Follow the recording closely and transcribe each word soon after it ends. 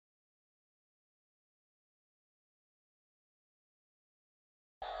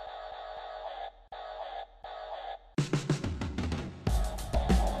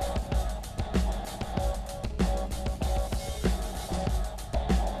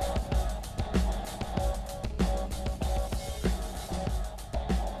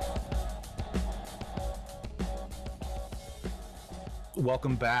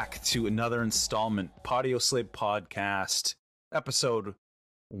Welcome back to another installment, Patio Slate Podcast, episode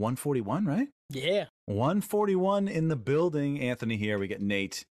 141, right? Yeah. 141 in the building. Anthony here. We get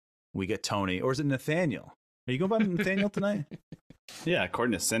Nate. We get Tony. Or is it Nathaniel? Are you going by Nathaniel tonight? Yeah,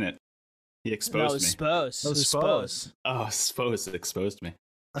 according to Senate. He exposed me. Spose. Oh, Spose. Oh, Spose exposed me.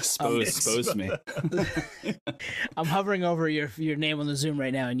 Exposed me. I'm hovering over your name on the Zoom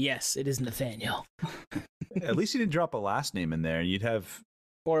right now, and yes, it is Nathaniel. At least you didn't drop a last name in there. You'd have...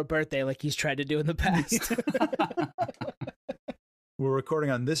 Or a birthday like he's tried to do in the past. We're recording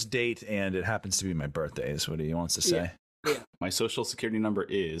on this date, and it happens to be my birthday, is what he wants to say. Yeah. My social security number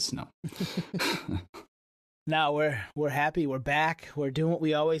is... No. Now we're happy. We're back. We're doing what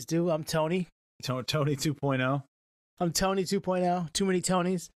we always do. I'm Tony. Tony 2.0. I'm Tony 2.0. Too many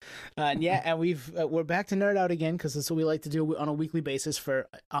Tonys. And we're back to nerd out again because that's what we like to do on a weekly basis for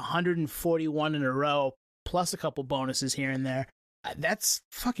 141 in a row, plus a couple bonuses here and there. That's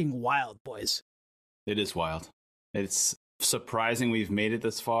fucking wild, boys. It is wild. It's surprising we've made it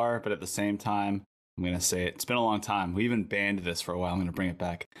this far, but at the same time, I'm going to say it's been a long time. We even banned this for a while. I'm going to bring it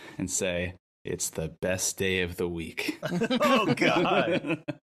back and say it's the best day of the week. Oh, God.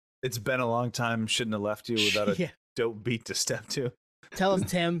 It's been a long time. Shouldn't have left you without a dope beat to step to. Tell us,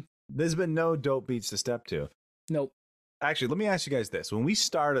 Tim. There's been no dope beats to step to. Nope. Actually, let me ask you guys this. When we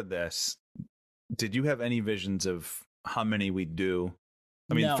started this, did you have any visions of how many we'd do?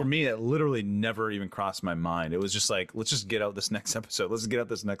 I mean, For me, it literally never even crossed my mind. It was just like, let's just get out this next episode. Let's get out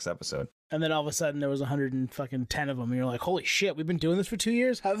this next episode. And then all of a sudden there was 110 of them. And you're like, holy shit, we've been doing this for 2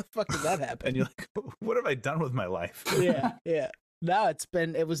 years? How the fuck did that happen? And you're like, what have I done with my life? Yeah. No,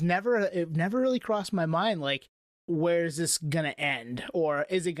 it never really crossed my mind. Like, where is this going to end? Or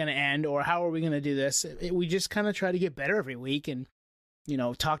is it going to end? Or how are we going to do this? We just kind of try to get better every week and,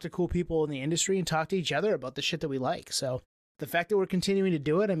 talk to cool people in the industry and talk to each other about the shit that we like. So the fact that we're continuing to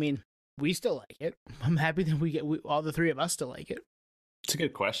do it, I mean, we still like it. I'm happy that all the three of us still like it. It's a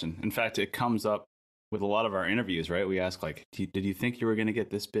good question. In fact, it comes up with a lot of our interviews, right? We ask, like, did you think you were going to get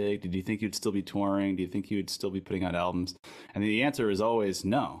this big? Did you think you'd still be touring? Do you think you'd still be putting out albums? And the answer is always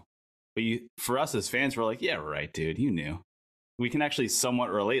no. But for us as fans, we're like, yeah, right, dude, you knew. We can actually somewhat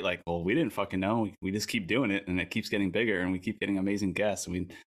relate, like, well, we didn't fucking know. We just keep doing it, and it keeps getting bigger, and we keep getting amazing guests. We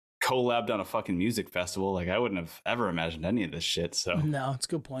collabed on a fucking music festival. Like, I wouldn't have ever imagined any of this shit. So no, it's a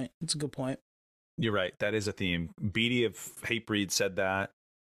good point. You're right. That is a theme. Beatty of Hatebreed said that.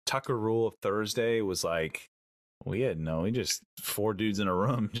 Tucker Rule of Thursday was like, we just four dudes in a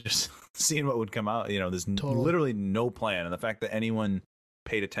room just seeing what would come out. There's literally no plan. And the fact that anyone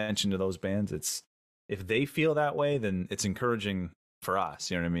paid attention to those bands, if they feel that way, then it's encouraging for us.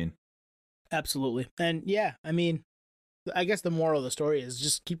 You know what I mean? Absolutely. And yeah, I mean, I guess the moral of the story is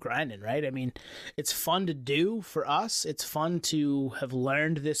just keep grinding, right? I mean, it's fun to do for us. It's fun to have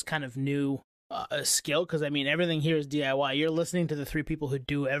learned this kind of new skill, because I mean, everything here is DIY. You're listening to the three people who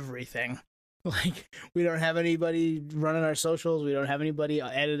do everything. Like, we don't have anybody running our socials. We don't have anybody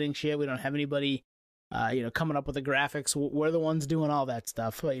editing shit. We don't have anybody, coming up with the graphics. We're the ones doing all that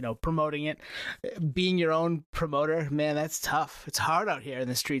stuff, promoting it. Being your own promoter, man, that's tough. It's hard out here in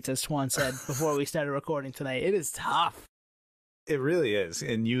the streets, as Swan said before we started recording tonight. It is tough. It really is.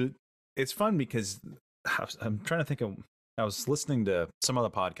 And it's fun because I'm trying to think of, I was listening to some other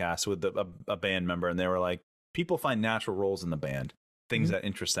podcasts with a band member, and they were like, people find natural roles in the band, things that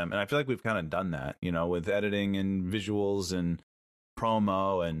interest them. And I feel like we've kind of done that, with editing and visuals and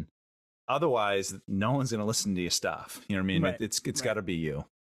promo, and otherwise no one's going to listen to your stuff. You know what I mean? Right. It's got to be you.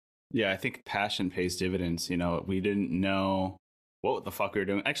 Yeah, I think passion pays dividends. We didn't know what the fuck we were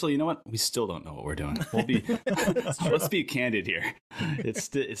doing. Actually, you know what? We still don't know what we're doing. Let's be candid here. It's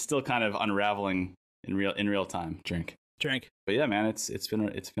still kind of unraveling in real time. Drink. But yeah, man, it's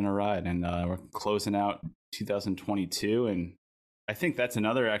been a ride, and we're closing out 2022, and I think that's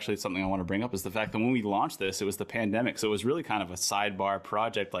actually something I want to bring up is the fact that when we launched this, it was the pandemic, so it was really kind of a sidebar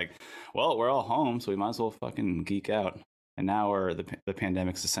project. Like, well, we're all home, so we might as well fucking geek out. And now the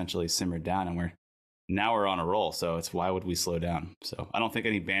pandemic's essentially simmered down, and we're on a roll. So it's, why would we slow down? So I don't think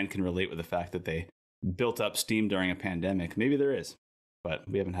any band can relate with the fact that they built up steam during a pandemic. Maybe there is, but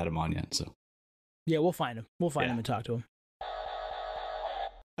we haven't had them on yet. So yeah, we'll find him. We'll find him and talk to him.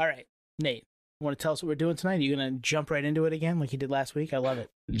 All right, Nate, you want to tell us what we're doing tonight? Are you going to jump right into it again like you did last week? I love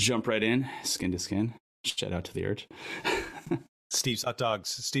it. Jump right in, skin to skin. Shout out to the Urge. Steve's Hot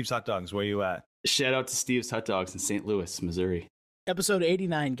Dogs, where you at? Shout out to Steve's Hot Dogs in St. Louis, Missouri. Episode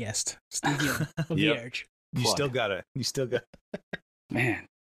 89 guest, Steve Young of the Urge. You still got it. Man,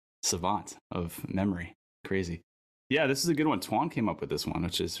 savant of memory. Crazy. Yeah, this is a good one. Twan came up with this one,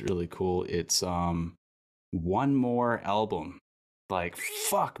 which is really cool. It's one more album like,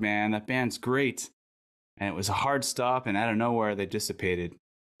 fuck, man, that band's great. And it was a hard stop, and out of nowhere, they dissipated.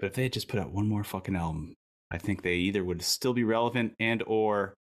 But if they had just put out one more fucking album, I think they either would still be relevant and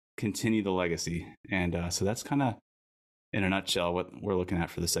or continue the legacy. And so that's kind of, in a nutshell, what we're looking at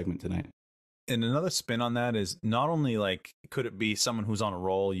for the segment tonight. And another spin on that is not only like, could it be someone who's on a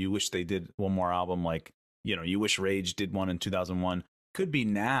roll, you wish they did one more album, like, you know, you wish Rage did one in 2001. Could be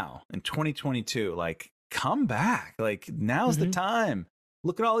now in 2022, like, come back. Like, now's the time.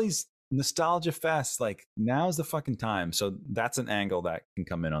 Look at all these nostalgia fests. Like, now's the fucking time. So that's an angle that can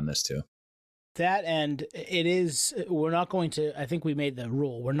come in on this too. That, and it is, we're not going to, I think we made the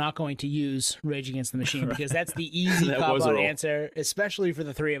rule, we're not going to use Rage Against the Machine because that's the easy cop-out answer, especially for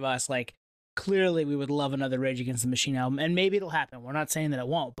the three of us. Like, clearly we would love another Rage Against the Machine album, and maybe it'll happen. We're not saying that it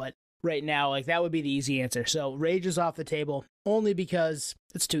won't, but right now, like, that would be the easy answer. So Rage is off the table only because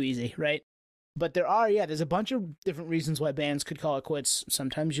it's too easy, right? But there's a bunch of different reasons why bands could call it quits.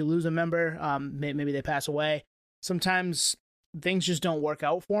 Sometimes you lose a member, maybe they pass away. Sometimes things just don't work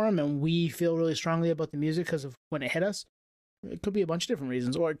out for them, and we feel really strongly about the music because of when it hit us. It could be a bunch of different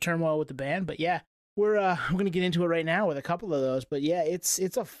reasons, or turmoil with the band. But yeah, we're going to get into it right now with a couple of those. But yeah, it's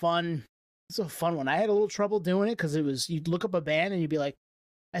a fun one. I had a little trouble doing it because you'd look up a band and you'd be like,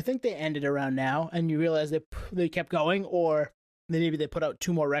 I think they ended around now, and you realize they kept going, or maybe they put out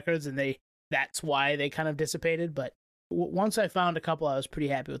 2 more records and that's why they kind of dissipated. But once I found a couple, I was pretty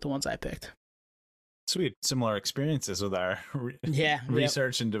happy with the ones I picked. Sweet. Similar experiences with our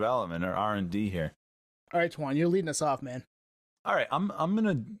research and development, or R&D here. All right, Twan, you're leading us off, man. All right, I'm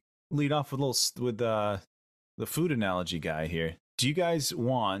gonna lead off with the food analogy guy here. Do you guys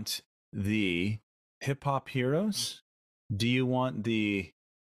want the hip hop heroes? Do you want the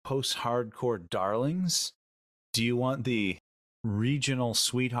post-hardcore darlings? Do you want the regional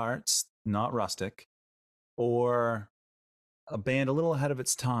sweethearts, not rustic, or a band a little ahead of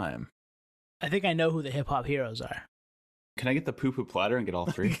its time? I think I know who the hip-hop heroes are. Can I get the poo-poo platter and get all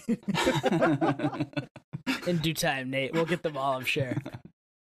 3? In due time, Nate. We'll get them all, I'm sure.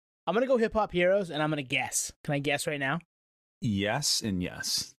 I'm going to go hip-hop heroes, and I'm going to guess. Can I guess right now? Yes and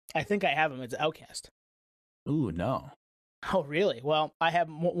yes. I think I have them. It's Outkast. Ooh, no. Oh, really? Well, I have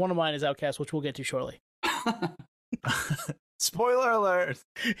one of mine is Outkast, which we'll get to shortly. Spoiler alert.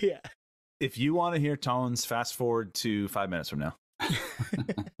 Yeah. If you want to hear tones, fast forward to 5 minutes from now.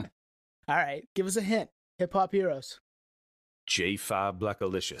 All right. Give us a hint. Hip-hop heroes. J5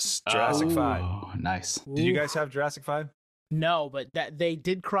 Blackalicious. Jurassic 5. Oh, nice. Did you guys have Jurassic 5? No, but that they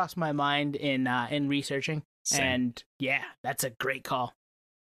did cross my mind in researching. Same. And yeah, that's a great call.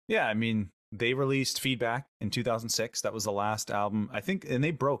 Yeah, I mean, they released Feedback in 2006. That was the last album, I think, and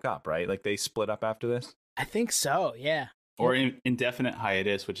they broke up, right? Like, they split up after this? I think so, yeah. Or indefinite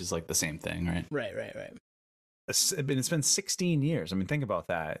hiatus, which is like the same thing, right? Right. It's been 16 years. I mean, think about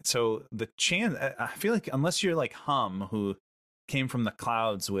that. So the chance, I feel like unless you're like Hum, who came from the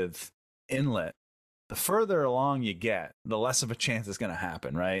clouds with Inlet, the further along you get, the less of a chance it's going to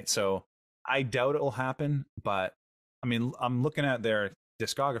happen, right? So I doubt it will happen, but I mean, I'm looking at their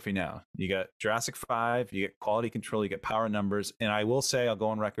discography now. You got Jurassic 5, you get Quality Control, you get Power Numbers, and I will say, I'll go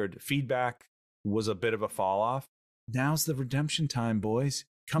on record, Feedback was a bit of a fall off. Now's the redemption time, boys.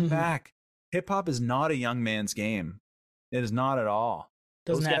 Come back. Hip hop is not a young man's game. It is not at all.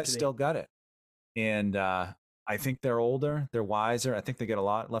 Those guys still got it. And I think they're older. They're wiser. I think they get a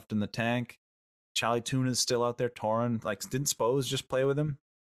lot left in the tank. Charlie Tuna's still out there touring. Like, didn't Spose just play with him?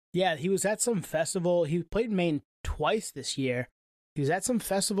 Yeah, he was at some festival. He played in Maine twice this year. He was at some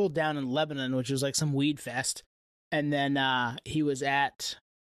festival down in Lebanon, which was like some weed fest. And then he was at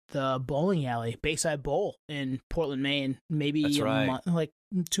the bowling alley, Bayside Bowl in Portland, Maine, maybe like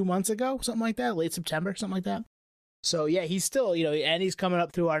 2 months ago, something like that, late September, something like that. So yeah, he's still, and he's coming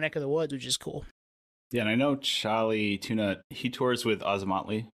up through our neck of the woods, which is cool. Yeah, and I know Charlie Tuna, he tours with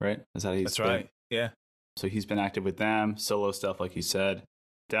Ozymandias, right? Is that That's right. Yeah. So he's been active with them, solo stuff, like you said.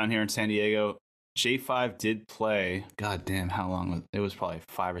 Down here in San Diego, J5 did play, god damn, how long? It was probably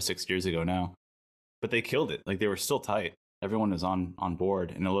 5 or 6 years ago now. But they killed it. Like, they were still tight. Everyone was on board,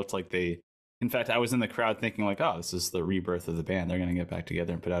 and it looked like in fact, I was in the crowd thinking like, oh, this is the rebirth of the band. They're going to get back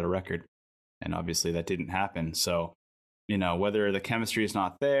together and put out a record. And obviously that didn't happen. So, whether the chemistry is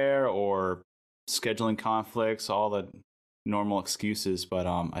not there or scheduling conflicts, all the normal excuses. But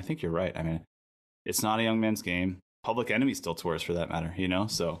I think you're right. I mean, it's not a young man's game. Public Enemy still tours for that matter,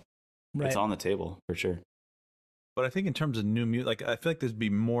 so It's on the table for sure. But I think in terms of new music, like, I feel like there'd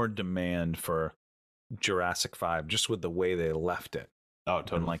be more demand for Jurassic 5 just with the way they left it. Oh,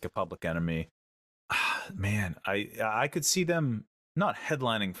 totally. And like a Public Enemy. Man, I could see them not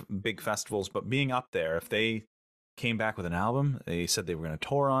headlining big festivals, but being up there if they came back with an album. They said they were going to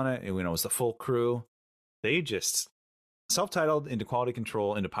tour on it. It was the full crew. They just self-titled, Into Quality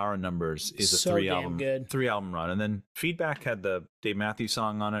Control, Into Power and Numbers is a So three damn good. album run. And then Feedback had the Dave Matthews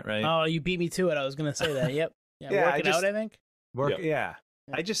song on it, right? Oh, you beat me to it. I was going to say that. Yep. Yeah, Work It Out, I think. Yeah.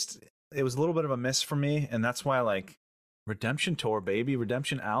 It was a little bit of a miss for me. And that's why, like, Redemption Tour, baby,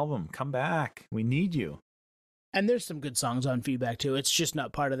 Redemption album, come back. We need you. And there's some good songs on Feedback too. It's just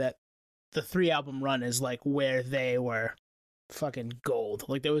not part of that. The 3-album run is like where they were fucking gold.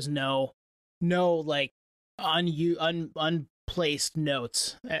 Like there was no like unplaced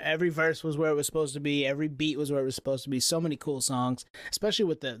notes. Every verse was where it was supposed to be. Every beat was where it was supposed to be. So many cool songs, especially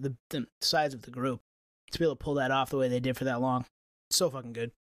with the size of the group, to be able to pull that off the way they did for that long. So fucking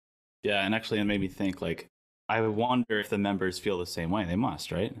good. Yeah, and actually it made me think, like, I wonder if the members feel the same way. They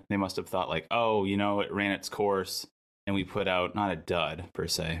must, right? They must have thought, like, oh, it ran its course and we put out not a dud per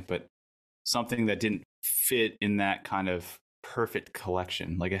se, but something that didn't fit in that kind of perfect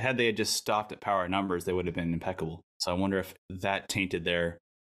collection. Like, had they just stopped at Power Numbers, they would have been impeccable. So I wonder if that tainted their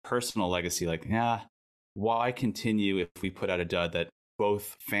personal legacy. Like, why continue if we put out a dud that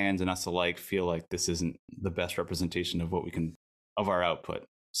both fans and us alike feel like this isn't the best representation of of our output?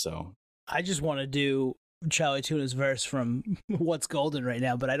 So I just want to do Charlie Tuna's verse from What's Golden right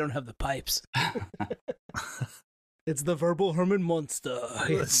now, but I don't have the pipes. It's the verbal Herman Munster.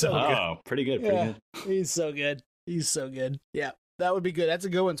 He's so good. Oh, pretty good. He's so good. He's so good. Yeah, that would be good. That's a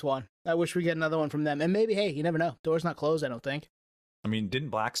good one, Swan. I wish we get another one from them. And maybe, hey, you never know. Door's not closed, I don't think. I mean, didn't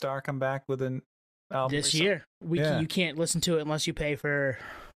Black Star come back with an album this year? You can't listen to it unless you pay for,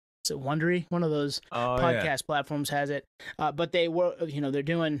 is it Wondery? One of those podcast platforms has it. But they were, they're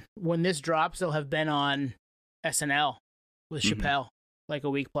doing, when this drops, they'll have been on SNL with Chappelle like a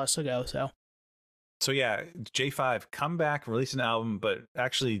week plus ago. So yeah, J5, come back, release an album, but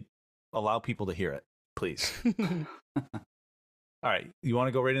actually allow people to hear it, please. All right, you want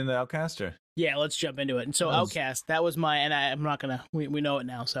to go right into Outkast, or? Yeah, let's jump into it. And so Outkast, that was I'm not going to, we know it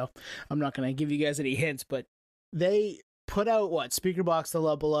now, so I'm not going to give you guys any hints, but they put out, Speakerboxxx, The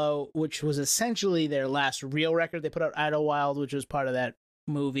Love Below, which was essentially their last real record. They put out Idlewild, which was part of that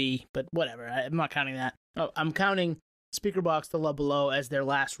movie, but whatever, I'm not counting that. I'm counting Speakerboxxx, The Love Below as their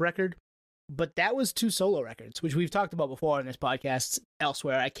last record, but that was 2 solo records, which we've talked about before in this podcast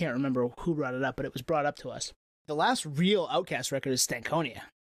elsewhere. I can't remember who brought it up, but it was brought up to us. The last real Outkast record is Stankonia,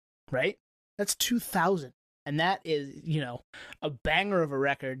 right? That's 2000. And that is, a banger of a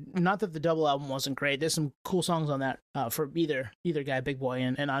record. Not that the double album wasn't great. There's some cool songs on that for either guy, Big Boy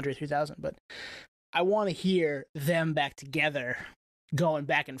and Andre 3000. But I want to hear them back together, going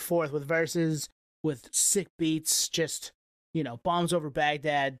back and forth with verses, with sick beats, just, Bombs Over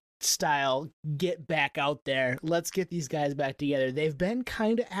Baghdad style. Get back out there. Let's get these guys back together. They've been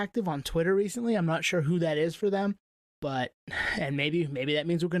kind of active on Twitter recently. I'm not sure who that is for them. And maybe that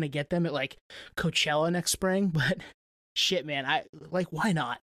means we're going to get them at like Coachella next spring, but shit, man, why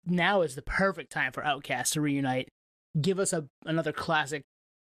not? Now is the perfect time for Outkast to reunite. Give us another classic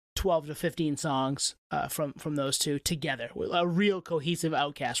 12 to 15 songs from those two together with a real cohesive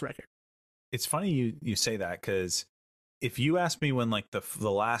Outkast record. It's funny you say that, because if you asked me when like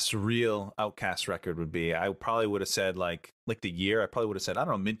the last real Outkast record would be, I probably would have said like the year. I probably would have said, I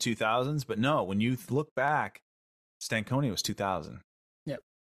don't know, mid 2000s, but no, when you look back, Stankonia was 2000. Yep.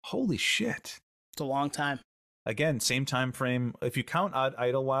 Holy shit. It's a long time. Again, same time frame. If you count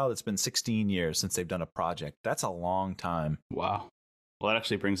Idlewild, it's been 16 years since they've done a project. That's a long time. Wow. Well, that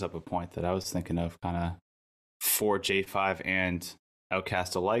actually brings up a point that I was thinking of kind of for J5 and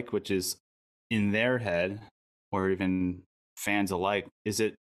Outkast alike, which is in their head, or even fans alike, is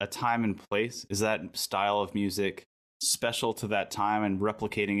it a time and place? Is that style of music special to that time, and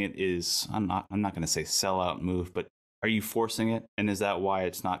replicating it is, I'm not going to say sellout move, but are you forcing it? And is that why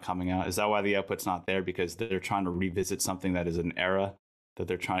it's not coming out? Is that why the output's not there? Because they're trying to revisit something that is an era that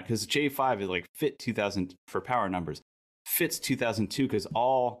they're trying, because J5 is like fit 2000 for Power Numbers, fits 2002, because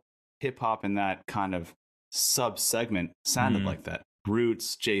all hip hop in that kind of sub segment sounded like that.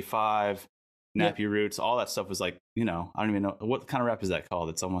 Roots, J5, Nappy Roots, all that stuff was like, I don't even know what kind of rap is that called.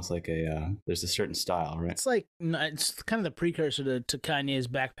 It's almost like there's a certain style, right? It's like, it's kind of the precursor to Kanye's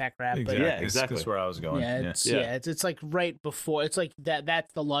backpack rap. Exactly. But yeah, exactly. That's where I was going. It's like right before. It's like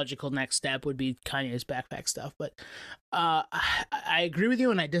that's the logical next step would be Kanye's backpack stuff. But I agree with you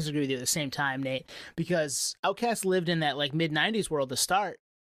and I disagree with you at the same time, Nate, because Outkast lived in that like mid 90s world to start,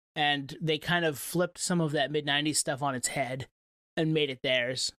 and they kind of flipped some of that mid 90s stuff on its head and made it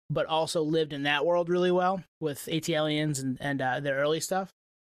theirs, but also lived in that world really well with AT-Aliens and their early stuff.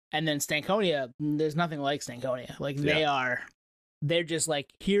 And then Stankonia, there's nothing like Stankonia. Like they're just like,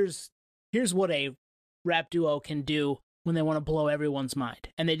 here's what a rap duo can do when they want to blow everyone's mind.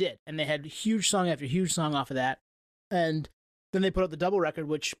 And they did. And they had huge song after huge song off of that. And then they put out the double record,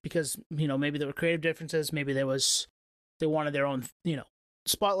 which, because, maybe there were creative differences, maybe they wanted their own,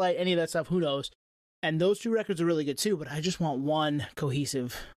 spotlight, any of that stuff, who knows. And those 2 records are really good too, but I just want one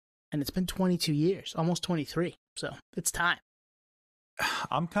cohesive, and it's been 22 years, almost 23. So it's time.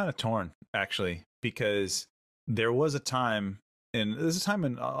 I'm kind of torn, actually, because there was a time, and there's a time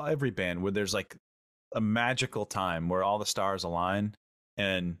in every band where there's like a magical time where all the stars align,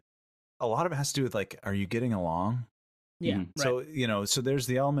 and a lot of it has to do with like, are you getting along? Yeah. Mm-hmm. Right. So so there's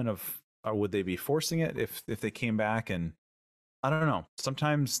the element of, would they be forcing it if they came back? And I don't know.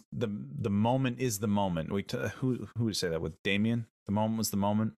 Sometimes the moment is the moment. Who would say that with Damien? The moment was the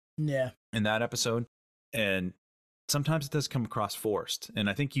moment. Yeah. In that episode, and sometimes it does come across forced. And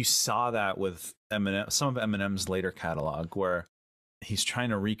I think you saw that with Eminem, some of Eminem's later catalog, where he's trying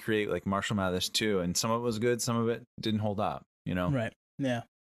to recreate like Marshall Mathers too, and some of it was good, some of it didn't hold up. Right. Yeah.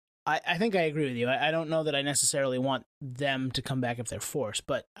 I think I agree with you. I don't know that I necessarily want them to come back if they're forced,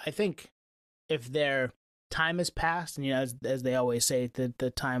 but I think if their time has passed, and as they always say,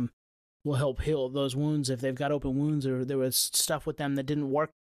 the time will help heal those wounds. If they've got open wounds, or there was stuff with them that didn't work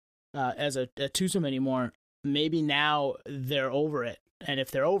as a twosome anymore, maybe now they're over it. And if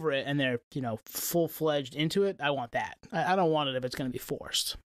they're over it and they're full-fledged into it, I want that. I don't want it if it's going to be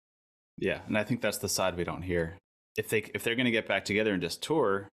forced. Yeah, and I think that's the side we don't hear. If they're going to get back together and just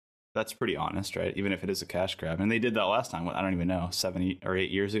tour, that's pretty honest, right? Even if it is a cash grab. And they did that last time, I don't even know, 7 or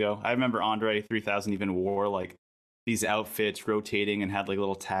 8 years ago. I remember Andre 3000 even wore like these outfits rotating and had like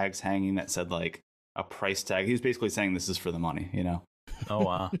little tags hanging that said like a price tag. He was basically saying this is for the money, Oh,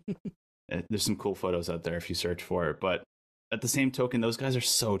 wow. There's some cool photos out there if you search for it. But at the same token, those guys are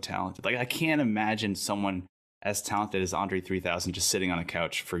so talented. Like, I can't imagine someone as talented as Andre 3000 just sitting on a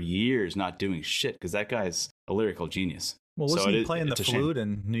couch for years not doing shit, because that guy's a lyrical genius. Well, wasn't he playing the flute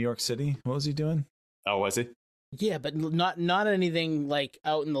in New York City? What was he doing? Oh, was he? Yeah, but not anything like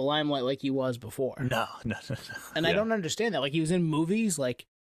out in the limelight like he was before. No. And I don't understand that. Like, he was in movies. Like,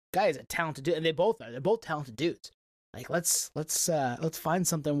 guy is a talented dude, and they both are. They're both talented dudes. Like, let's find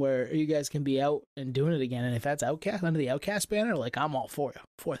something where you guys can be out and doing it again. And if that's Outkast, under the Outkast banner, like, I'm all for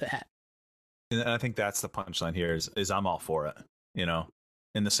that. And I think that's the punchline here is I'm all for it.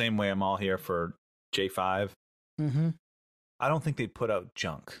 In the same way I'm all here for J5. Mm-hmm. I don't think they'd put out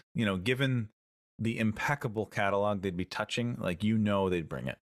junk. Given the impeccable catalog they'd be touching, like, they'd bring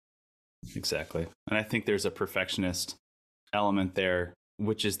it. Exactly. And I think there's a perfectionist element there,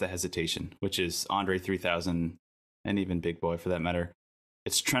 which is the hesitation, which is Andre 3000 and even Big Boy for that matter.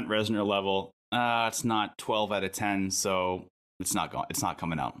 It's Trent Reznor level. It's not 12 out of 10, so it's not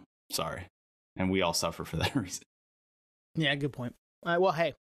coming out. Sorry. And we all suffer for that reason. Yeah, good point. Well,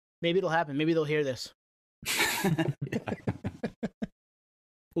 hey, maybe it'll happen. Maybe they'll hear this.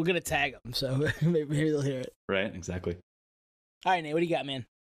 We're going to tag them, so maybe they'll hear it. Right, exactly. All right, Nate, what do you got, man?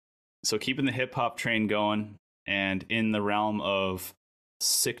 So keeping the hip-hop train going, and in the realm of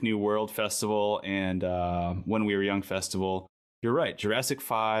Sick New World Festival and When We Were Young Festival, you're right. Jurassic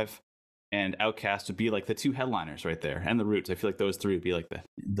 5 and Outkast would be like the 2 headliners right there, and the Roots. I feel like those 3 would be like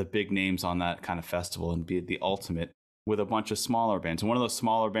the big names on that kind of festival and be the ultimate, with a bunch of smaller bands. And one of those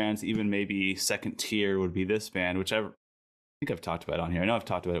smaller bands, even maybe second tier, would be this band, which I think I've talked about on here. I know I've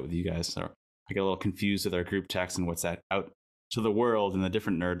talked about it with you guys, so I get a little confused with our group text and what's that out to the world and the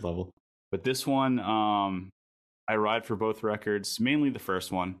different nerd level. But this one, I ride for both records, mainly the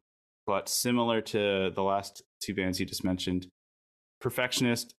first one, but similar to the last 2 bands you just mentioned.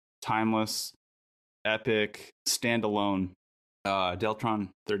 Perfectionist, timeless, epic, standalone, Deltron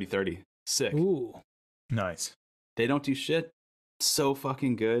 3030. Sick. Ooh. Nice. They don't do shit. So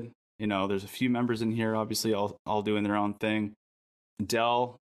fucking good. There's a few members in here, obviously, all doing their own thing.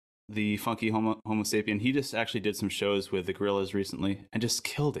 Del, the funky homo sapien, he just actually did some shows with the Gorillaz recently and just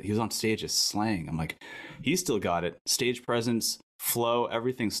killed it. He was on stage just slaying. I'm like, he's still got it. Stage presence, flow,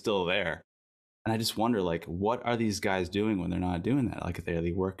 everything's still there. And I just wonder, like, what are these guys doing when they're not doing that? Like, are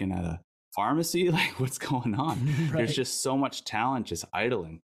they working at a pharmacy? Like, what's going on? Right. There's just so much talent just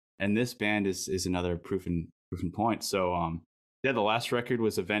idling. And this band is another proven point. So, yeah, the last record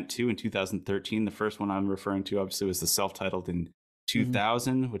was Event 2 in 2013. The first one I'm referring to, obviously, was the self-titled in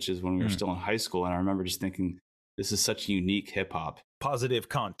 2000, which is when we were still in high school. And I remember just thinking, this is such unique hip-hop. Positive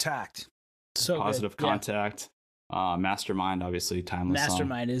Contact. So Positive good. Contact. Yeah. Mastermind, obviously, timeless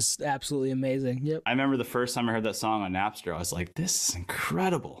Mastermind song. is absolutely amazing. Yep. I remember the first time I heard that song on Napster, I was like, this is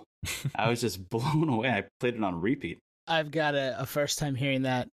incredible. I was just blown away. I played it on repeat. I've got a first time hearing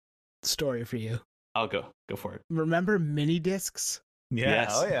that story for you. I'll go for it. Remember mini discs? Yeah.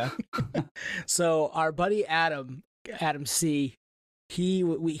 Yes. Oh yeah. So our buddy Adam C, he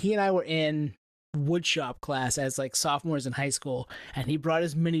and I were in woodshop class as like sophomores in high school, and he brought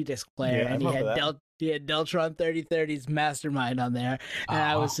his mini disc player, Yeah, I and he had remember that. He had Deltron 3030's Mastermind on there, and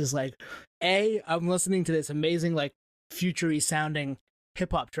I was just like, I'm listening to this amazing like futury sounding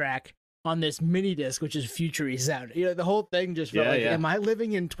hip hop track on this mini disc, which is futury sound. You know, the whole thing just felt like, am I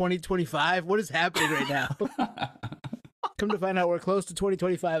living in 2025? What is happening right now? Come to find out, we're close to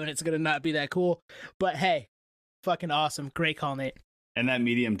 2025, and it's gonna not be that cool. But hey, fucking awesome, great call, Nate. And that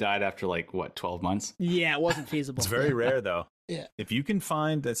medium died after like what, 12 months? Yeah, it wasn't feasible. It's very rare though. Yeah. If you can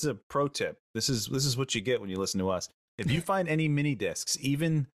find, this is a pro tip. This is what you get when you listen to us. If you find any mini discs,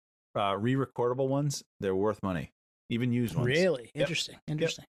 even re-recordable ones, they're worth money. Even used ones. Really? Yep.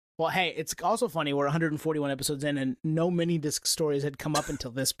 Interesting. Well, hey, it's also funny, we're 141 episodes in, and no mini disc stories had come up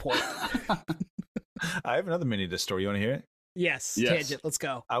until this point. I have another mini disc story. You want to hear it? Yes. Tangent. Let's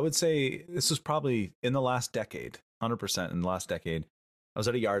go. I would say this was probably in the last decade, 100% in the last decade. I was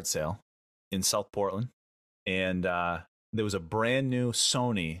at a yard sale in South Portland, and there was a brand new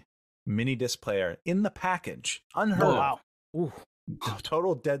Sony mini disc player in the package. Unheard of. Wow. Ooh.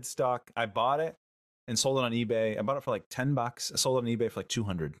 Total dead stock. I bought it and sold it on eBay. I bought it for like $10. I sold it on eBay for like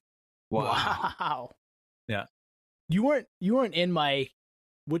 200. Wow. Yeah. You weren't in my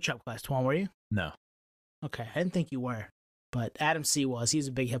woodshop class, Twan, were you? No. Okay, I didn't think you were. But Adam C was. He's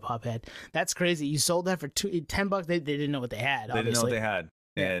a big hip hop head. That's crazy. You sold that for $10. They didn't know what they had. They didn't know what they had.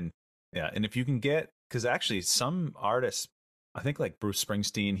 Yeah. And if you can get, because actually some artists, I think like Bruce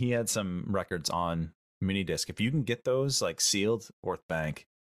Springsteen, he had some records on mini disc. If you can get those like sealed, worth bank.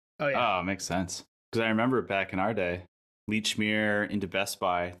 Oh yeah. Oh, makes sense. Because I remember back in our day, Leechmere into Best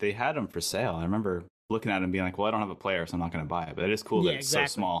Buy, they had them for sale. I remember looking at them and being like, well, I don't have a player, so I'm not going to buy it. But it is cool that it's so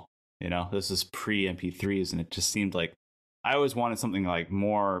small. You know, this is pre MP3s, and it just seemed like I always wanted something like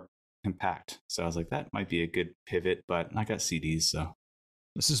more compact. So I was like, that might be a good pivot, but I got CDs, so.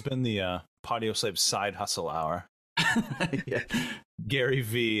 This has been the Patio Slave Side Hustle Hour. Yeah. Gary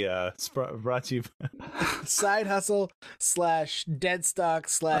V brought to you. Side hustle / dead stock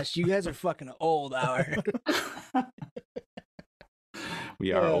 / you guys are fucking old hour.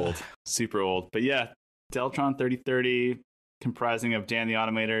 We are old, super old. But yeah, Deltron 3030, comprising of Dan the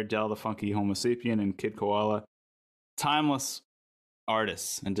Automator, Del the Funky Homo Sapien, and Kid Koala. Timeless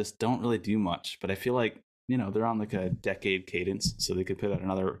artists and just don't really do much. But I feel like, you know, they're on like a decade cadence, so they could put out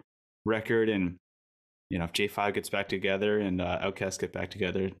another record. And, you know, if J5 gets back together and Outkast get back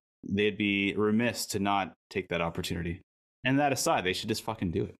together, they'd be remiss to not take that opportunity. And that aside, they should just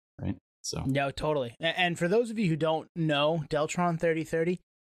fucking do it, right? So no, totally. And for those of you who don't know Deltron 3030,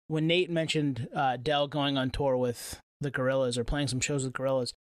 when Nate mentioned Del going on tour with the Gorillaz or playing some shows with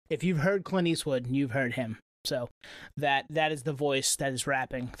Gorillaz, if you've heard Clint Eastwood, you've heard him. So that is the voice that is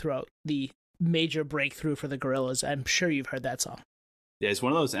rapping throughout the major breakthrough for the Gorillaz. I'm sure you've heard that song. yeah, it's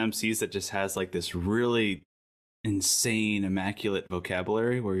one of those MCs that just has like this really insane, immaculate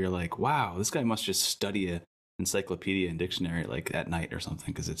vocabulary where you're like, wow, this guy must just study a encyclopedia and dictionary like at night or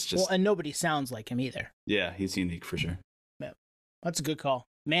something, because it's just and nobody sounds like him either. Yeah, he's unique for sure. Yeah, that's a good call,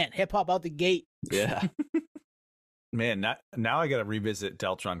 man. Hip hop out the gate. Yeah. Man, now I got to revisit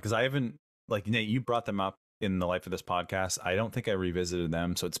Deltron because I haven't, like, Nate, you brought them up in the life of this podcast. I don't think I revisited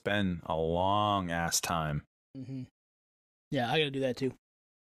them, so it's been a long ass time. Mm-hmm. Yeah, I got to do that too.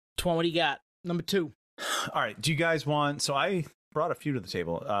 Twan, what do you got? Number 2. All right, do you guys want? So I brought a few to the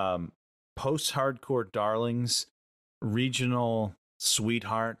table. Post-hardcore darlings, regional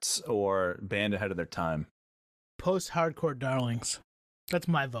sweethearts, or band ahead of their time. Post-hardcore darlings. That's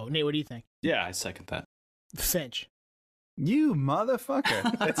my vote. Nate, what do you think? Yeah, I second that. Finch. You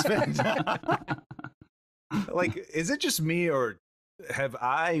motherfucker! That's fantastic. Like, is it just me, or have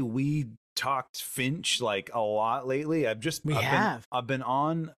we talked Finch like a lot lately? I've been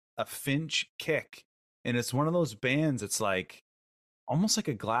on a Finch kick, and it's one of those bands. It's like almost like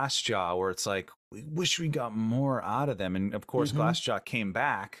a Glassjaw, where it's like we wish we got more out of them. And of course, Glassjaw came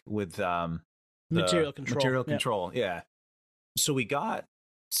back with Material Control. Yeah. So we got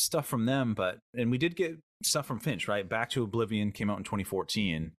stuff from them, and we did get stuff from Finch, right? Back to Oblivion came out in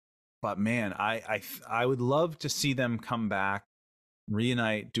 2014. But man, I would love to see them come back,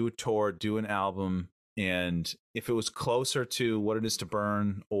 reunite, do a tour, do an album. And if it was closer to What It Is to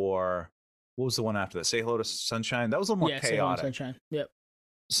Burn, or what was the one after that? Say Hello to Sunshine. That was a little more chaotic. Say Hello to Sunshine. Yep.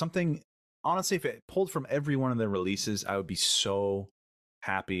 Something, honestly, if it pulled from every one of their releases, I would be so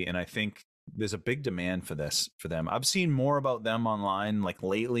happy. And I think there's a big demand for them. I've seen more about them online like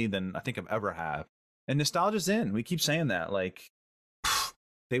lately than I think I've ever have. And nostalgia's in. We keep saying that. Like,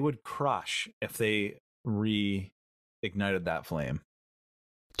 they would crush if they reignited that flame.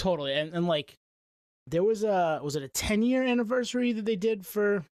 Totally. And like, there was was it a 10-year anniversary that they did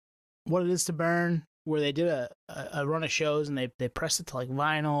for What It Is to Burn, where they did a run of shows and they pressed it to like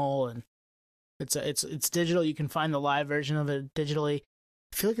vinyl, and it's digital. You can find the live version of it digitally.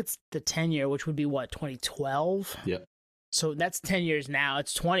 I feel like it's the 10-year, which would be what, 2012? Yep. So that's 10 years now.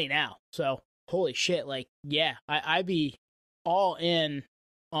 It's 20 now. So holy shit, like, yeah, I'd be all in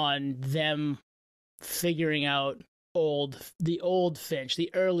on them figuring out the old Finch, the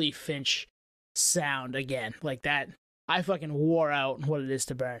early Finch sound again. Like that. I fucking wore out What It Is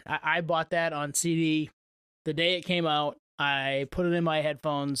to Burn. I bought that on CD the day it came out. I put it in my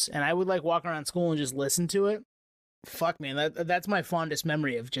headphones, and I would like walk around school and just listen to it. Fuck, man, that's my fondest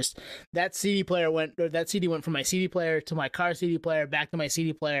memory of just that CD went from my CD player to my car CD player back to my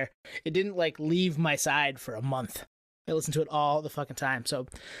CD player. It didn't like leave my side for a month. I listened to it all the fucking time. So,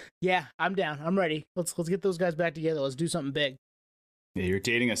 yeah, I'm down. I'm ready. Let's get those guys back together. Let's do something big. Yeah, you're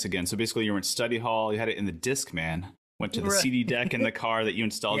dating us again. So basically, you were in study hall. You had it in the Discman. Went to the CD deck in the car that you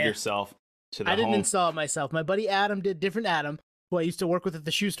installed yourself. To the I didn't home. install it myself. My buddy Adam did. Different Adam, who I used to work with at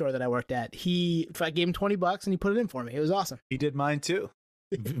the shoe store that I worked at. I gave him $20 and he put it in for me. It was awesome. He did mine too,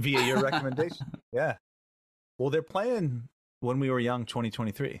 via your recommendation. Yeah. Well, they're playing When We Were Young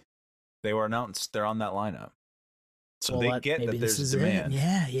 2023. They were announced. They're on that lineup. So they get that there's demand.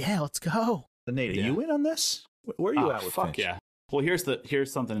 Yeah, let's go. So Nate, are you in on this? Where are you at with fuck Finch? yeah. Well,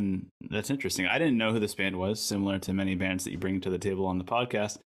 here's something that's interesting. I didn't know who this band was, similar to many bands that you bring to the table on the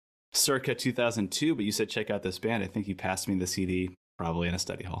podcast. Circa 2002, but you said check out this band. I think you passed me the CD probably in a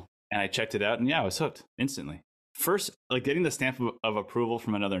study hall. And I checked it out, and yeah, I was hooked instantly. First, like getting the stamp of approval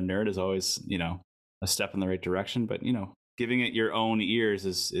from another nerd is always, a step in the right direction. But, giving it your own ears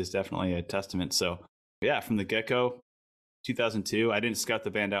is definitely a testament. So yeah, from the get-go, 2002, I didn't scout the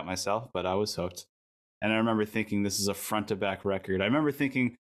band out myself, but I was hooked. And I remember thinking this is a front-to-back record. I remember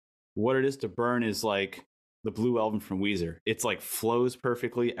thinking What It Is to Burn is like the Blue Album from Weezer. It's like flows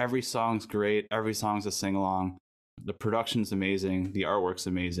perfectly. Every song's great. Every song's a sing-along. The production's amazing. The artwork's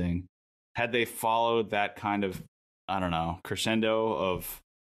amazing. Had they followed that kind of, I don't know, crescendo of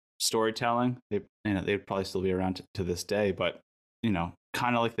storytelling, they'd probably still be around to this day. But,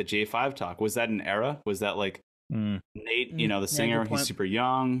 kind of like the J5 talk. Was that an era? Was that like Nate, the singer, he's super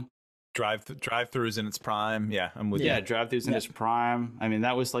young. Drive-throughs in its prime. Yeah, I'm with you. Yeah, drive-throughs in its prime. I mean,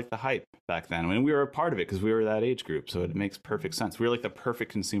 that was like the hype back then. I mean, we were a part of it because we were that age group, so it makes perfect sense. We were like the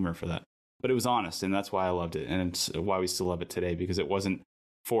perfect consumer for that. But it was honest, and that's why I loved it, and it's why we still love it today, because it wasn't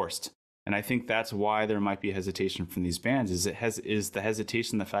forced. And I think that's why there might be hesitation from these bands, is the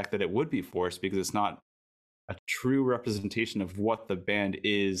hesitation the fact that it would be forced, because it's not a true representation of what the band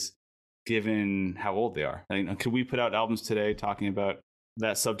is, given how old they are. I mean, could we put out albums today talking about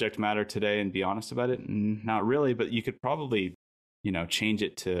that subject matter today and be honest about it? Not really, but you could probably, change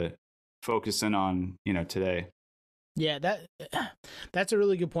it to focus in on, today. Yeah, that's a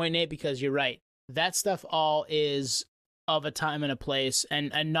really good point, Nate, because you're right. That stuff all is of a time and a place,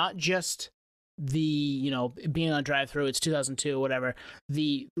 and not just the, being on drive-through, it's 2002 or whatever.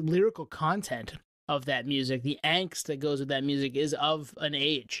 The lyrical content of that music, the angst that goes with that music is of an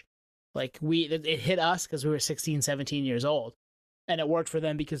age. Like it hit us because we were 16, 17 years old. And it worked for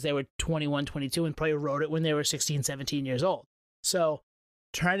them because they were 21, 22 and probably wrote it when they were 16, 17 years old. So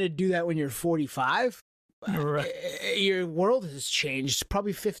trying to do that when you're 45, right, your world has changed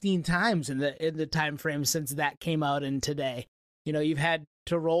probably 15 times in the time frame since that came out and today. You've had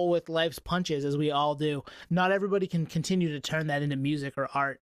to roll with life's punches, as we all do. Not everybody can continue to turn that into music or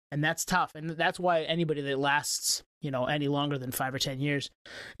art, and that's tough. And that's why anybody that lasts, any longer than 5 or 10 years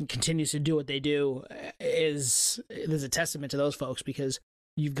and continues to do what they do there's a testament to those folks, because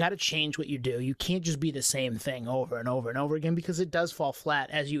you've got to change what you do. You can't just be the same thing over and over and over again, because it does fall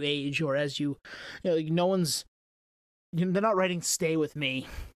flat as you age, or as they're not writing "Stay With Me"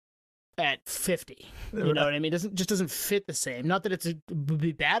 at 50. You know what I mean? It doesn't fit the same. Not that it would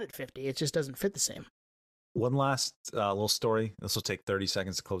be bad at 50. It just doesn't fit the same. One last little story. This will take 30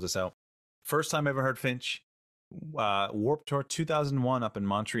 seconds to close this out. First time I ever heard Finch, Warped Tour 2001 up in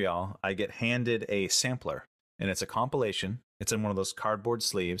Montreal. I get handed a sampler, and it's a compilation. It's in one of those cardboard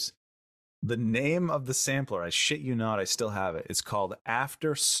sleeves. The name of the sampler, I shit you not, I still have it. It's called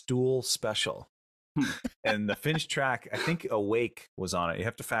After Stool Special. And the Finch track, I think Awake was on it. You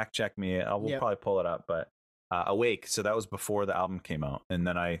have to fact check me. We'll probably pull it up, but Awake. So that was before the album came out. And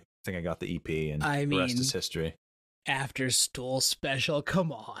then I think I got the EP, and the rest is history. After Stool Special,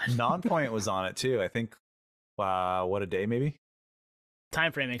 come on. Nonpoint was on it too. I think, What a Day, maybe?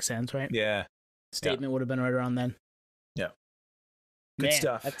 Time frame makes sense, right? Yeah. Statement would have been right around then. Yeah. Good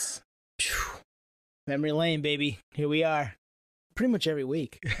stuff. That's memory lane, baby. Here we are. pretty much every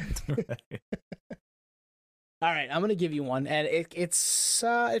week. Right. All right, I'm gonna give you one, and it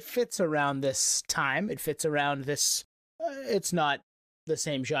fits around this time. It fits around this. It's not the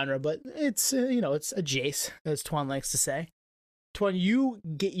same genre, but it's it's adjacent, as Twan likes to say. Twan,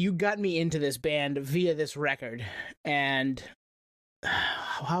 you got me into this band via this record, and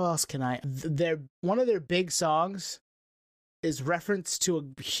how else can I? One of their big songs is reference to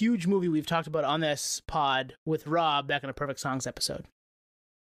a huge movie we've talked about on this pod with Rob back in a Perfect Songs episode.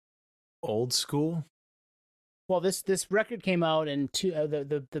 Old School. Well, this record came out in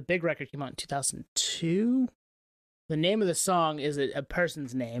the big record came out in 2002. The name of the song is a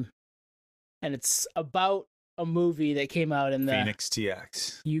person's name, and it's about a movie that came out in the Phoenix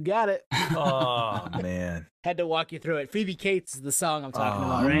TX. You got it. Oh man, had to walk you through it. Phoebe Cates is the song I'm talking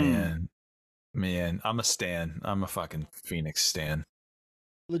about, right? Man, I'm a stan. I'm a fucking Phoenix stan.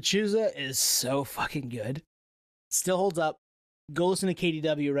 Lechuza is so fucking good. Still holds up. Go listen to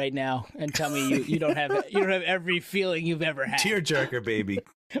KDW right now and tell me you don't have every feeling you've ever had. Tearjerker, baby.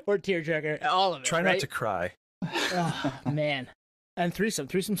 Or tearjerker, all of it. Try right? not to cry. Oh man, and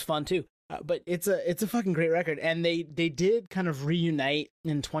threesome's fun too. But it's a fucking great record, and they did kind of reunite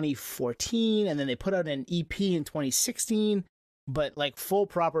in 2014, and then they put out an EP in 2016. But like full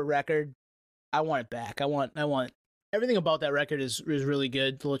proper record, I want it back. I want everything about that record is really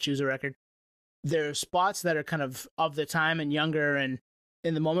good. The Lechuza record. There are spots that are kind of the time and younger and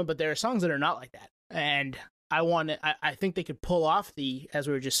in the moment, but there are songs that are not like that. And I think they could pull off as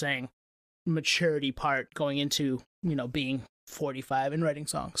we were just saying, maturity part going into, being 45 and writing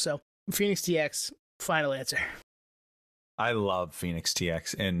songs. So Phoenix TX, final answer. I love Phoenix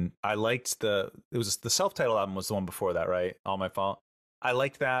TX, and I liked the self-titled album was the one before that, right? All My Fault. I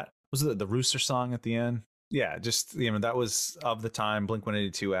liked that. Was it the Rooster song at the end? Yeah, just, that was of the time,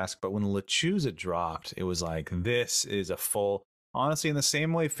 Blink-182-esque, but when Lechuza dropped, it was like, this is a full, honestly, in the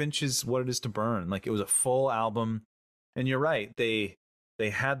same way Finch is What It Is to Burn, like it was a full album, and you're right, they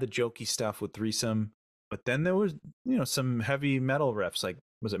had the jokey stuff with Threesome, but then there was, some heavy metal riffs, like,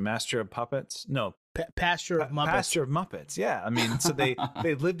 was it Master of Puppets? No. Pasture of Muppets. Pasture of Muppets, yeah. I mean, so they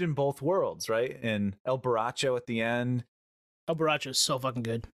lived in both worlds, right? And El Borracho at the end. El Borracho is so fucking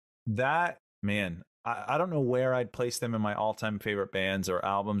good. That, man, I don't know where I'd place them in my all-time favorite bands or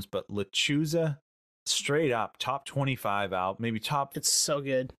albums, but Lechuza, straight up, top 25 album, maybe top... It's so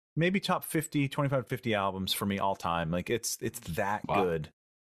good. Maybe top 50, 25, 50 albums for me all time. Like, it's that good.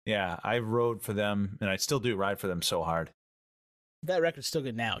 Yeah, I rode for them, and I still do ride for them so hard. That record's still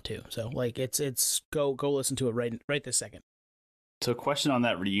good now, too. So, like, it's go listen to it right this second. So, a question on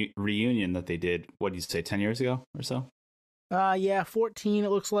that reunion that they did, what did you say, 10 years ago or so? Yeah, 14 it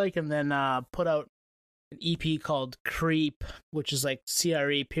looks like, and then put out an EP called Creep, which is like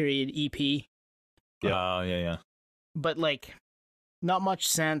CRE period EP. Yeah, yeah. But like, not much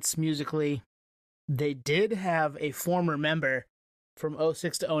sense musically. They did have a former member from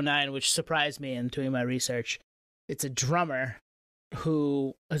 06 to 09, which surprised me in doing my research. It's a drummer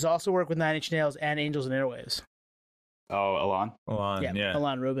who has also worked with Nine Inch Nails and Angels and Airwaves. Oh, Alon? Yeah.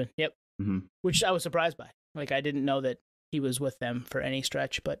 Alon Rubin. Yep. Mm-hmm. Which I was surprised by. Like, I didn't know that he was with them for any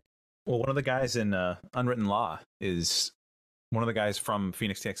stretch, but... Well, one of the guys in Unwritten Law is one of the guys from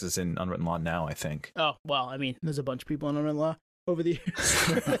Phoenix, Texas in Unwritten Law now, I think. Oh, well, I mean, there's a bunch of people in Unwritten Law over the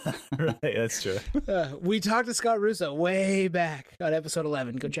years. Right, that's true. We talked to Scott Russo way back on episode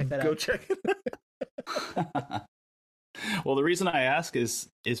 11. Go check that out. Go check it. Well, the reason I ask is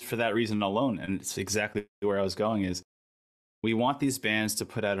for that reason alone, and it's exactly where I was going, is we want these bands to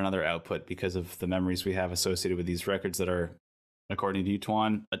put out another output because of the memories we have associated with these records that are, according to you,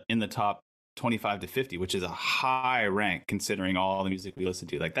 Twan, in the top 25 to 50, which is a high rank considering all the music we listen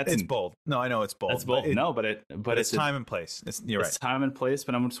to. Like it's bold. No, I know it's bold. That's bold. But it's time and place. You're right. It's time and place.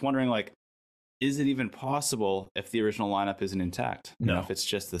 But I'm just wondering, like, is it even possible if the original lineup isn't intact? No, if it's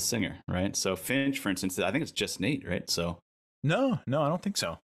just the singer, right? So Finch, for instance, I think it's just Nate, right? So no, I don't think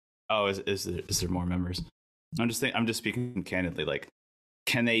so. Oh, is there more members? I'm just speaking candidly. Like,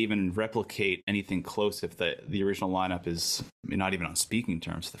 can they even replicate anything close if the original lineup is not even on speaking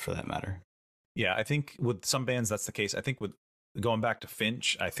terms for that matter? Yeah, I think with some bands that's the case. I think with going back to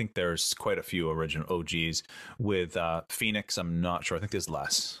Finch, I think there's quite a few original OGs. With Phoenix, I'm not sure. I think there's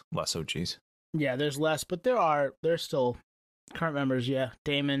less OGs. Yeah, there's less, but there's still current members. Yeah,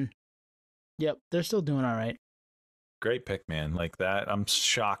 Damon. Yep, they're still doing all right. Great pick, man. Like that, I'm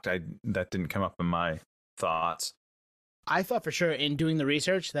shocked that didn't come up in my thoughts. I thought for sure in doing the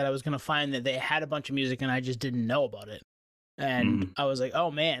research that I was going to find that they had a bunch of music and I just didn't know about it. And I was like, oh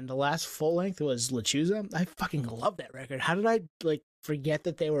man, the last full length was Lechuza. I fucking love that record. How did I forget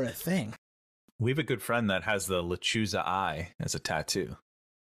that they were a thing? We have a good friend that has the Lechuza eye as a tattoo.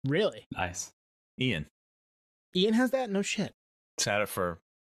 Really? Nice. Ian. Ian has that? No shit. He's had it for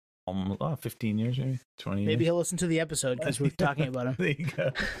almost 15 years, maybe 20 years. Maybe he'll listen to the episode because we're talking about him. There you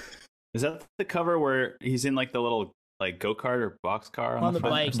go. Is that the cover where he's in like the little like go-kart or box car On the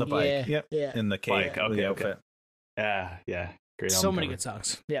front? bike. On the bike. Yeah. Yep. Yeah. In the cake. Bike, okay, the okay. outfit. Yeah. Great. So album many cover. good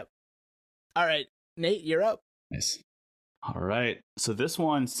songs. Yep. All right, Nate, you're up. Nice. All right. So this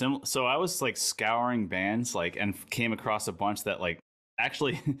one, so I was like scouring bands, like, and came across a bunch that, like,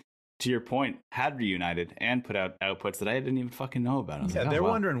 actually, to your point, had reunited and put out outputs that I didn't even fucking know about. I was Yeah, like, oh, they're wow.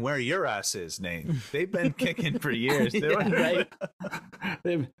 wondering where your ass is, Nate. They've been kicking for years. They're Yeah, wondering- right.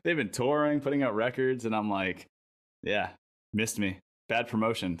 They've been touring, putting out records, and I'm like, yeah, missed me. Bad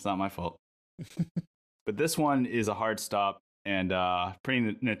promotion. It's not my fault. But this one is a hard stop and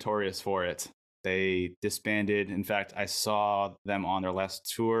pretty notorious for it. They disbanded. In fact, I saw them on their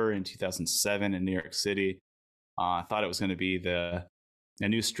last tour in 2007 in New York City. I thought it was going to be a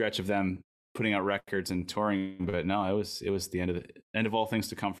new stretch of them putting out records and touring, but no, it was the end of all things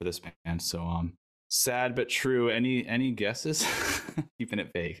to come for this band. So sad but true. Any guesses? Keeping it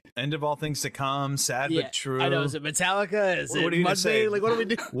vague. End of all things to come. Sad but true. I know. Is it Metallica? Is What it are you gonna say? Mudvayne? Like, what do we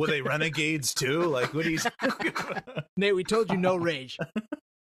do? Were they renegades too? Like, what do you? Nate, we told you no rage.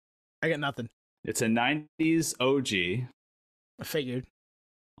 I got nothing. It's a 90s OG, I figured.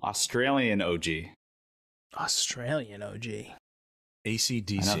 Australian OG. Australian OG. I know,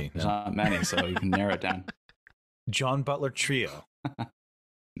 AC/DC. there's No. not many, so you can narrow it down. John Butler Trio.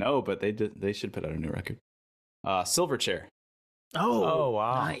 No, but they should put out a new record. Silverchair. Oh,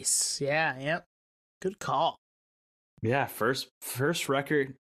 wow. nice. Yeah, yep. Good call. Yeah, first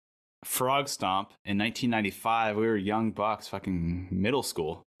record, Frog Stomp in 1995. We were young bucks, fucking middle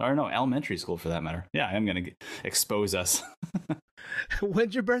school. Or no, elementary school for that matter. Yeah, I am going to expose us.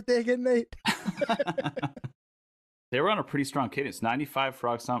 When's your birthday again, Nate? They were on a pretty strong cadence. 95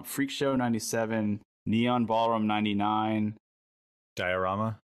 Frog Stomp, Freak Show 97, Neon Ballroom 99,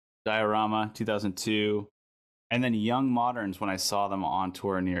 Diorama. 2002. And then Young Moderns, when I saw them on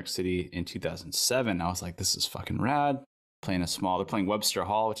tour in New York City in 2007, I was like, this is fucking rad. They're playing Webster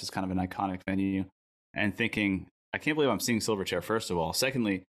Hall, which is kind of an iconic venue. And thinking, I can't believe I'm seeing Silverchair, first of all.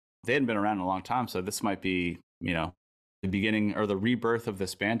 Secondly, they hadn't been around in a long time, so this might be, the beginning or the rebirth of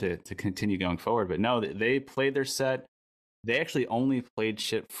this band to continue going forward. But no, they played their set. They actually only played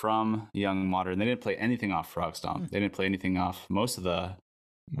shit from Young Modern. They didn't play anything off Frog Stomp. They didn't play anything off most of the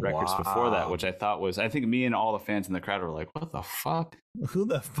records before that, which I thought was, I think me and all the fans in the crowd were like, what the fuck? Who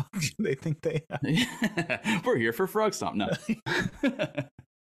the fuck do they think they are? We're here for Frog Stomp. No.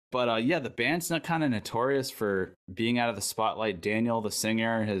 But yeah, the band's not kind of notorious for being out of the spotlight. Daniel, the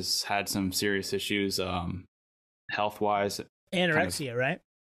singer, has had some serious issues health-wise. Anorexia, right?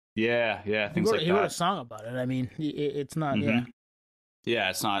 Yeah, things like he wrote a that. song about it. I mean, it's not, Mhm. Yeah,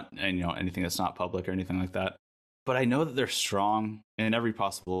 it's not, anything that's not public or anything like that. But I know that they're strong in every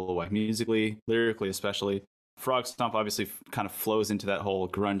possible way, musically, lyrically especially. Frog Stomp obviously kind of flows into that whole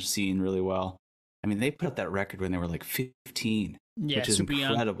grunge scene really well. I mean, they put out that record when they were like 15, Yeah, which is super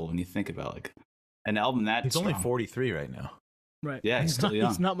incredible when you think about like an album that He's only strong. 43 right now. young. Right. Yeah, he's still young.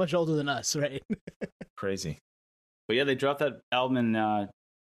 He's not much older than us, right? Crazy. But yeah, they dropped that album in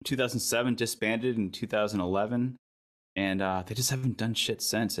 2007, disbanded in 2011, and they just haven't done shit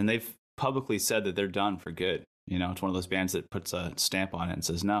since. And they've publicly said that they're done for good. It's one of those bands that puts a stamp on it and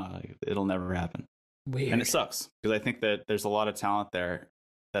says, no, it'll never happen. Weird. And it sucks because I think that there's a lot of talent there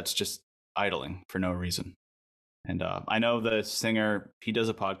that's just idling for no reason. And I know the singer, he does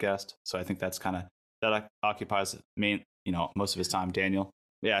a podcast, so I think that's that occupies most of his time. Daniel,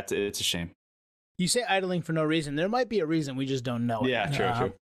 yeah, it's a shame. You say idling for no reason. There might be a reason we just don't know it. Yeah,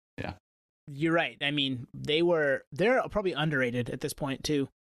 true. Yeah, you're right. I mean, they're probably underrated at this point too,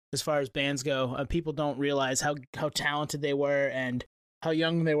 as far as bands go. People don't realize how talented they were and how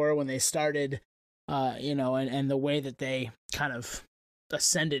young they were when they started. And the way that they kind of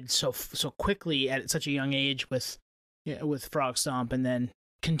ascended so quickly at such a young age with Frog Stomp, and then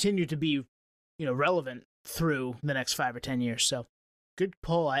continue to be relevant through the next 5 or 10 years. So good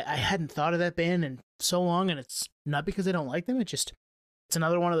pull. I hadn't thought of that band in so long, and it's not because I don't like them. It's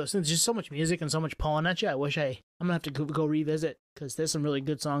another one of those things. Just so much music and so much pulling at you. I'm gonna have to go revisit because there's some really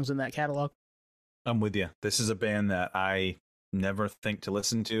good songs in that catalog. I'm with you. This is a band that I never think to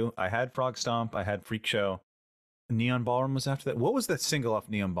listen to. I had Frog Stomp. I had Freak Show. Neon Ballroom was after that. What was that single off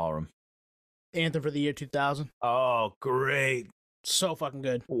Neon Ballroom? Anthem for the Year 2000. Oh, great. So fucking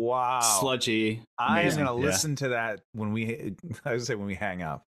good. Wow. sludgy. I am amazing. going to listen to that when we hang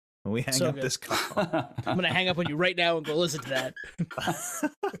up. When we hang So up good. this call. I'm gonna hang up on you right now and go listen to that.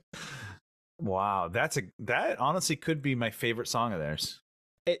 Wow, that honestly could be my favorite song of theirs.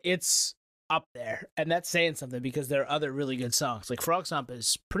 It's up there, and that's saying something because there are other really good songs. Like Frog Stomp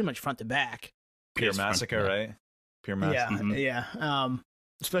is pretty much front to back. Pure Massacre, right? Pure Massacre. Yeah.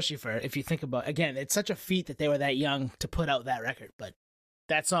 Especially for if you think about, again, it's such a feat that they were that young to put out that record. But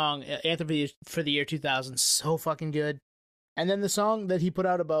that song, Anthem for the Year 2000, so fucking good. And then the song that he put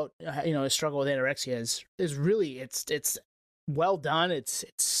out about his struggle with anorexia is really it's well done. It's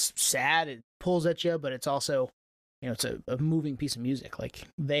sad. It pulls at you, but it's also it's a moving piece of music. Like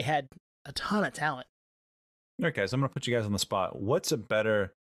they had a ton of talent. All right, guys, I'm gonna put you guys on the spot. What's a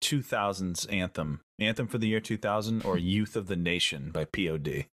better 2000s anthem? Anthem for the Year 2000 or Youth of the Nation by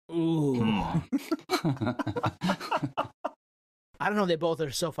POD? Ooh. I don't know. They both are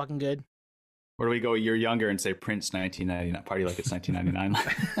so fucking good. Or do we go a year younger and say Prince 1999? Party like it's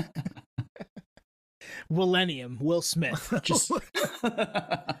 1999. Millennium, Will Smith. Just.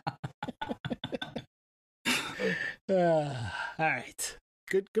 All right.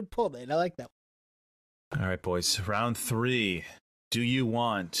 Good pull, man. I like that one. All right, boys. Round 3. Do you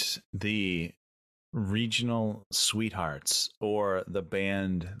want the regional sweethearts or the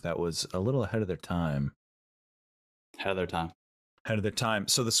band that was a little ahead of their time? Ahead of their time. Ahead of their time.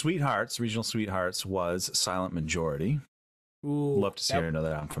 So the Sweethearts, regional Sweethearts, was Silent Majority. Ooh, love to see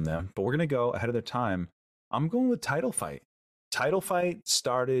another album from them. But we're going to go ahead of their time. I'm going with Title Fight. Title Fight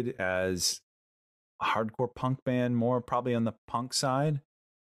started as a hardcore punk band, more probably on the punk side.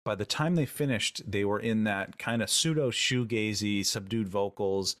 By the time they finished, they were in that kind of pseudo shoegazy, subdued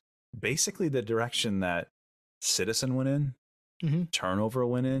vocals, basically the direction that Citizen went in, Turnover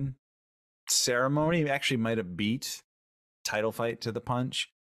went in. Ceremony actually might have beat Title Fight to the punch,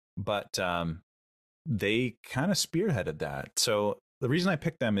 but they kind of spearheaded that. So the reason I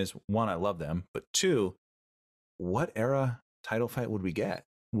picked them is, one, I love them, but two, what era Title Fight would we get?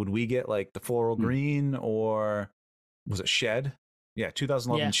 Would we get like the Floral Green, or was it Shed? Yeah,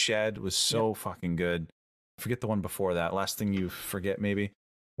 2011 Shed was so fucking good. Forget the one before that. Last Thing You Forget, maybe.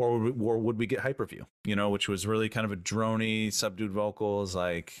 Or would we get Hyperview, which was really kind of a droney, subdued vocals.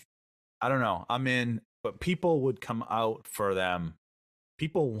 Like, I don't know. I'm in, but people would come out for them.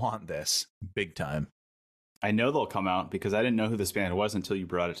 People want this big time. I know they'll come out because I didn't know who this band was until you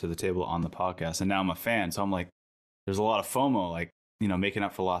brought it to the table on the podcast. And now I'm a fan. So I'm like, there's a lot of FOMO, like, making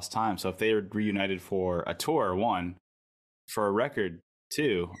up for lost time. So if they were reunited for a tour, one, for a record,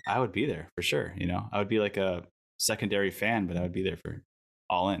 two, I would be there for sure. I would be like a secondary fan, but I would be there for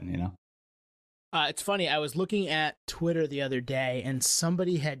all in, It's funny. I was looking at Twitter the other day and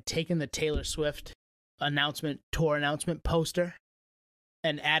somebody had taken the Taylor Swift tour announcement poster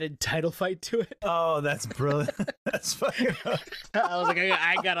and added Title Fight to it. Oh, that's brilliant. That's fucking. I was like,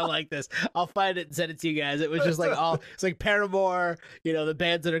 I gotta like this. I'll find it and send it to you guys. It was just like it's like Paramore, the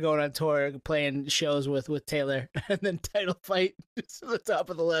bands that are going on tour, playing shows with Taylor, and then Title Fight just at the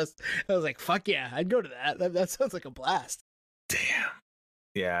top of the list. I was like, fuck yeah, I'd go to that. That sounds like a blast. Damn.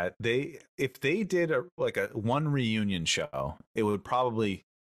 Yeah, if they did a one reunion show, it would probably,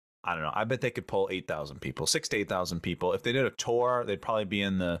 I don't know, I bet they could pull 8,000 people, 6,000 to 8,000 people. If they did a tour, they'd probably be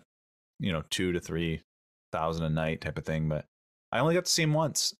in the 2,000 to 3,000 a night type of thing. But I only got to see them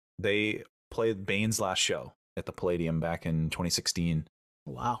once. They played Bane's last show at the Palladium back in 2016.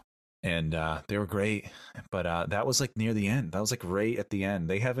 Wow. And they were great, but that was like near the end. That was like right at the end.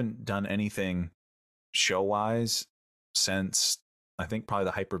 They haven't done anything show wise since, I think, probably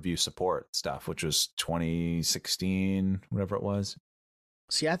the Hyperview Support stuff, which was 2016, whatever it was.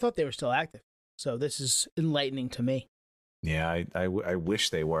 See, I thought they were still active, so this is enlightening to me. Yeah, I wish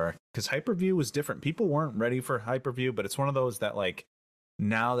they were, because Hyperview was different. People weren't ready for Hyperview, but it's one of those that, like,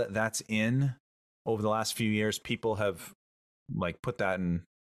 now that that's in over the last few years, people have like put that in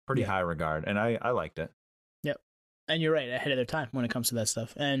pretty high regard, and I liked it. Yep, and you're right, ahead of their time when it comes to that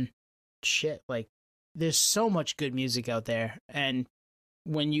stuff. And shit, like, there's so much good music out there, and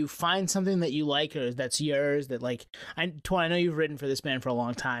when you find something that you like or that's yours, that, like, I know you've written for this band for a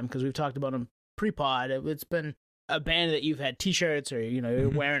long time because we've talked about them pre-pod. It's been a band that you've had T-shirts, or you're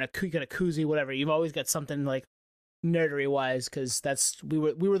wearing you got a koozie, whatever. You've always got something, like, nerdery wise, because we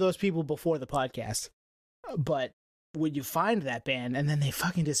were those people before the podcast. But when you find that band and then they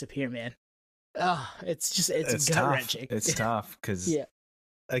fucking disappear, man, it's gut-wrenching. It's tough because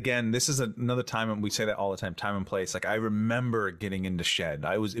again, this is another time, and we say that all the time, time and place. Like, I remember getting into Shed.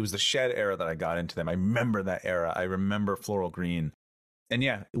 It was the Shed era that I got into them. I remember that era. I remember Floral Green. And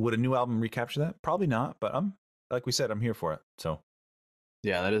yeah, would a new album recapture that? Probably not, but like we said, I'm here for it. So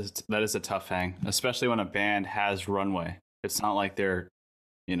yeah, that is a tough hang, especially when a band has runway. It's not like they're,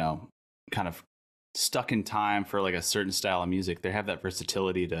 kind of stuck in time for like a certain style of music. They have that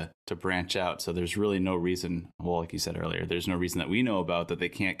versatility to branch out. So there's really no reason, well, like you said earlier, there's no reason that we know about that they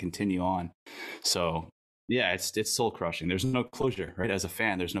can't continue on. So yeah, it's soul crushing. There's no closure, right? As a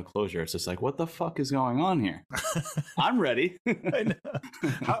fan, there's no closure. It's just like, what the fuck is going on here? I'm ready. I know.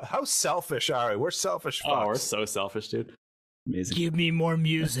 How selfish are we? We're selfish fucks. Oh, we're so selfish, dude. Amazing. Give me more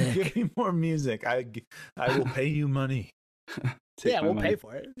music. Give me more music. I will pay you money. Yeah, we'll pay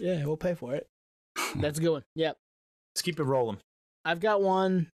for it. Yeah, we'll pay for it. That's a good one. Yep. Let's keep it rolling. I've got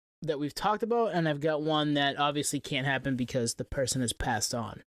one that we've talked about, and I've got one that obviously can't happen because the person has passed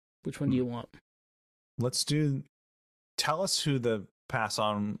on. Which one do you want? Tell us who the pass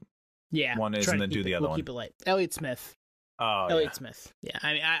on Yeah, one is, and then do the other we'll one. keep it light. Elliott Smith. Oh, Elliott Smith. Yeah,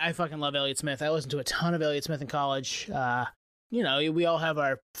 I mean, I fucking love Elliott Smith. I listened to a ton of Elliott Smith in college. You know, we all have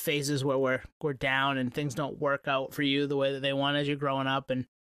our phases where we're down and things don't work out for you the way that they want as you're growing up, and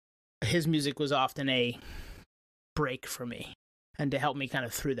his music was often a break for me and to help me kind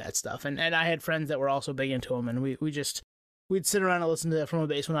of through that stuff. And I had friends that were also big into him, and we'd sit around and listen to From a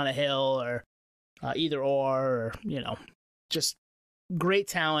Basement on a Hill or Either or, you know, just great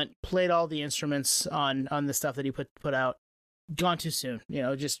talent, played all the instruments on the stuff that he put out. Gone too soon, you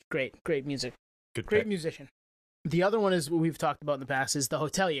know, just great music. Great musician. The other one is what we've talked about in the past is The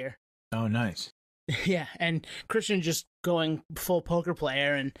Hotelier. Oh, nice. Yeah, and Christian just going full poker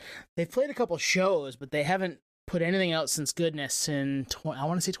player, and they've played a couple shows, but they haven't put anything out since Goodness in, I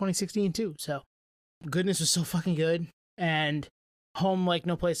want to say 2016 too. So Goodness was so fucking good, and Home Like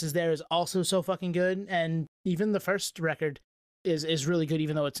No Place Is There is also so fucking good, and even the first record is really good,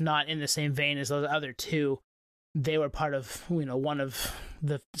 even though it's not in the same vein as those other two. They were part of, you know, one of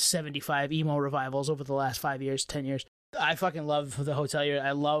the 75 emo revivals over the last 5 years, 10 years. I fucking love The Hotelier.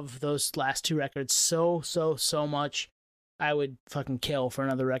 I love those last two records so much. I would fucking kill for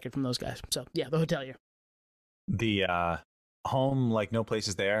another record from those guys. So, yeah, The Hotelier. The Home Like No Place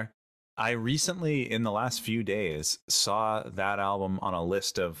Is There. I recently, in the last few days, saw that album on a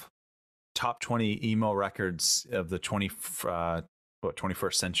list of top 20 emo records of the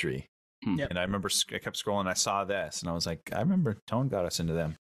 21st century. Yep. And I remember I kept scrolling. I saw this, and I was like, I remember Tone got us into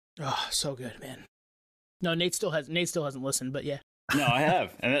them. Oh, so good, man. No, Nate still hasn't listened, but yeah. No, I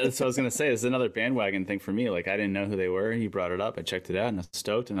have, and that's what I was gonna say. It's another bandwagon thing for me. Like, I didn't know who they were. He brought it up. I checked it out, and I was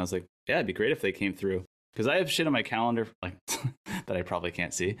stoked. And I was like, yeah, it'd be great if they came through, because I have shit on my calendar like that I probably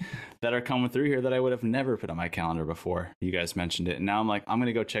can't see that are coming through here that I would have never put on my calendar before. You guys mentioned it, and now I'm like, I'm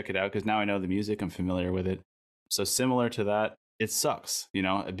gonna go check it out because now I know the music. I'm familiar with it. So similar to that. It sucks, you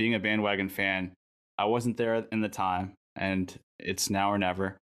know, being a bandwagon fan. I wasn't there in the time, and it's now or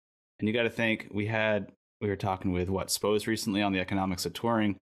never. And you got to think, we were talking with Spose recently on the economics of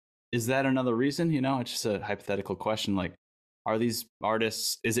touring. Is that another reason? You know, it's just a hypothetical question. Like, are these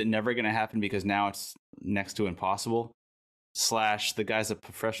artists, is it never going to happen because now it's next to impossible? / the guy's a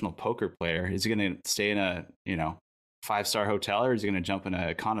professional poker player. Is he going to stay in a, you know, 5-star hotel, or is he going to jump in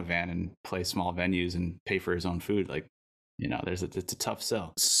a Econovan and play small venues and pay for his own food? Like, you know, it's a tough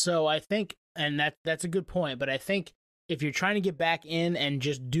sell. So I think, and that's a good point, but I think if you're trying to get back in and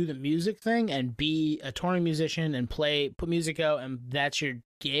just do the music thing and be a touring musician and put music out, and that's your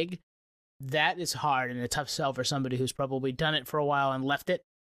gig, that is hard and a tough sell for somebody who's probably done it for a while and left it.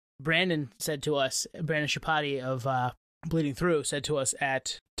 Brandon Chapati of Bleeding Through said to us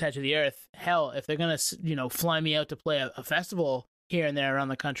at Tattoo the Earth, hell, if they're going to, you know, fly me out to play a festival here and there around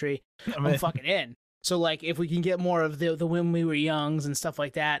the country, I'm fucking in. So, like, if we can get more of the When We Were Youngs and stuff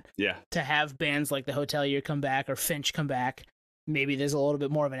like that, yeah, to have bands like The Hotelier come back or Finch come back, maybe there's a little bit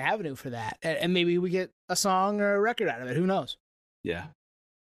more of an avenue for that. And maybe we get a song or a record out of it. Who knows? Yeah.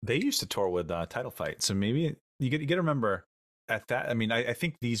 They used to tour with Title Fight. So maybe you get to remember at that. I mean, I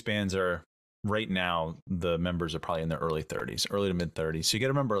think these bands are right now, the members are probably in their early to mid 30s. So you got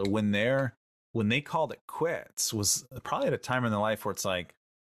to remember when they called it quits was probably at a time in their life where it's like,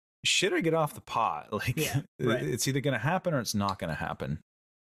 shit or get off the pot. Like, yeah, right. It's either going to happen or it's not going to happen.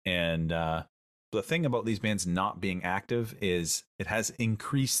 And the thing about these bands not being active is it has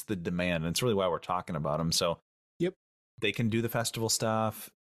increased the demand. And it's really why we're talking about them. So yep, they can do the festival stuff,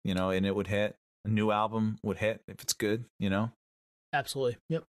 you know, and it would hit. A new album would hit if it's good, you know? Absolutely.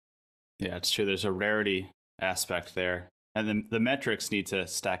 Yep. Yeah, it's true. There's a rarity aspect there. And then the metrics need to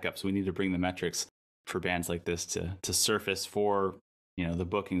stack up. So we need to bring the metrics for bands like this to surface for, you know, the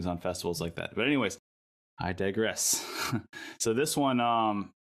bookings on festivals like that. But anyways, I digress. So this one,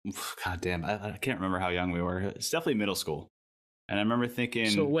 God damn, I can't remember how young we were. It's definitely middle school. And I remember thinking...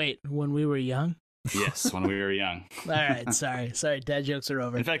 So wait, when we were young? Yes, when we were young. All right, sorry, dad jokes are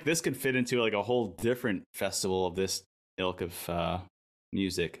over. In fact, this could fit into like a whole different festival of this ilk of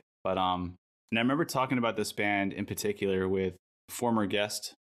music. But And I remember talking about this band in particular with former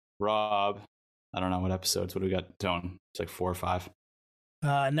guest Rob. I don't know what episodes. What do we got? Tone. It's like 4 or 5.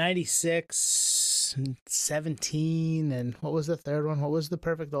 96, 17, and what was the third one? What was the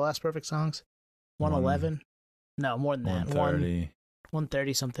last perfect songs? 111? No, more than that. 130.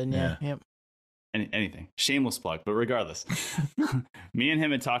 130 something, yeah. Yep. Anything. Shameless plug, but regardless. Me and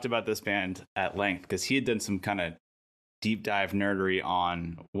him had talked about this band at length because he had done some kind of deep dive nerdery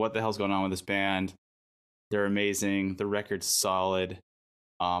on what the hell's going on with this band. They're amazing. The record's solid.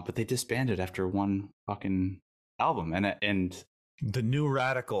 But they disbanded after one fucking album. And The New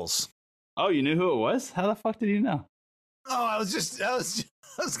Radicals. Oh, you knew who it was? How the fuck did you know? Oh, I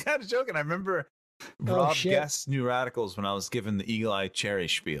was kind of joking. I remember Rob guessed New Radicals when I was given the Eagle Eye Cherry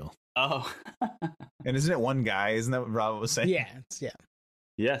spiel. Oh. And isn't it one guy? Isn't that what Rob was saying? Yeah.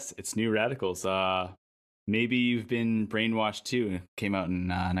 Yes, it's New Radicals. Maybe You've Been Brainwashed too. It came out in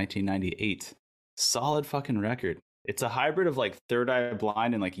 1998. Solid fucking record. It's a hybrid of like Third Eye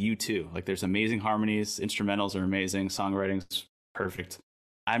Blind and like U2. Like there's amazing harmonies, instrumentals are amazing, songwriting's perfect.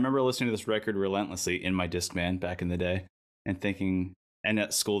 I remember listening to this record relentlessly in my Discman back in the day and thinking, and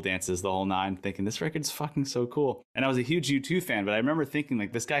at school dances the whole 9, thinking this record's fucking so cool. And I was a huge U2 fan, but I remember thinking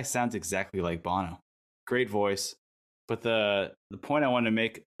like this guy sounds exactly like Bono. Great voice. But the point I wanted to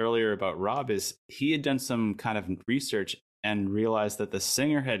make earlier about Rob is he had done some kind of research and realized that the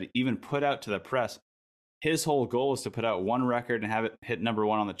singer had even put out to the press his whole goal was to put out one record and have it hit number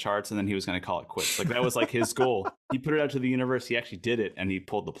 1 on the charts, and then he was going to call it quits. Like that was like his goal. He put it out to the universe. He actually did it, and he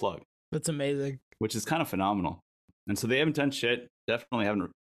pulled the plug. That's amazing. Which is kind of phenomenal. And so they haven't done shit. Definitely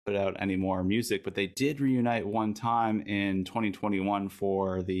haven't put out any more music, but they did reunite one time in 2021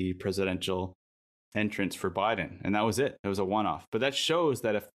 for the presidential entrance for Biden, and that was it. It was a one-off. But that shows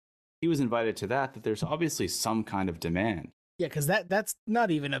that if he was invited to that there's obviously some kind of demand. Yeah, because that's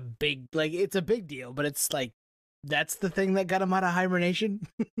not even a big, like, it's a big deal, but it's like, that's the thing that got him out of hibernation.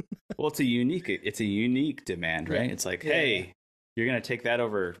 Well, it's a unique demand, right? Yeah. It's like, hey, you're going to take that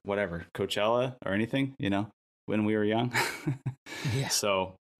over whatever, Coachella or anything, you know, when we were young. Yeah.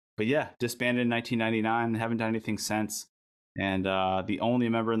 So, but yeah, disbanded in 1999, haven't done anything since. And the only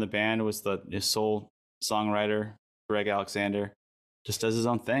member in the band was his sole songwriter, Greg Alexander. Just does his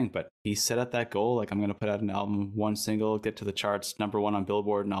own thing, but he set out that goal. Like, I'm going to put out an album, one single, get to the charts, number 1 on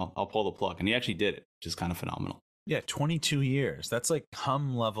Billboard, and I'll pull the plug. And he actually did it, which is kind of phenomenal. Yeah, 22 years. That's like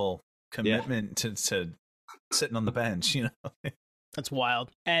hum level commitment to sitting on the bench, you know. That's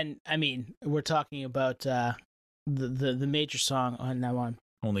wild. And I mean, we're talking about the major song on that one.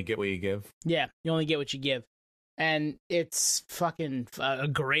 Only get what you give. Yeah, you only get what you give. And it's fucking a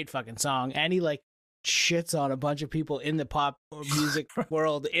great fucking song. And he like shits on a bunch of people in the pop music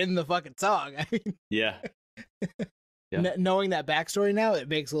world in the fucking song. I mean, yeah. Knowing that backstory now, it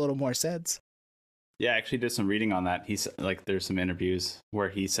makes a little more sense. Yeah, I actually did some reading on that. He's like, there's some interviews where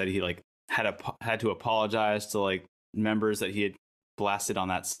he said he like had to apologize to like members that he had blasted on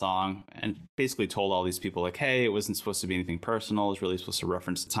that song, and basically told all these people like, hey, it wasn't supposed to be anything personal. It was really supposed to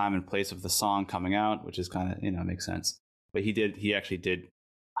reference the time and place of the song coming out, which is kind of, you know, makes sense. But he actually did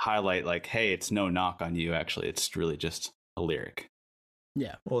highlight like, hey, it's no knock on you. Actually, it's really just a lyric.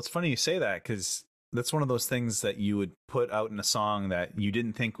 Yeah. Well, it's funny you say that, because that's one of those things that you would put out in a song that you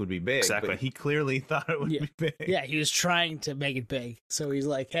didn't think would be big. Exactly. But he clearly thought it would be big. Yeah, he was trying to make it big. So he's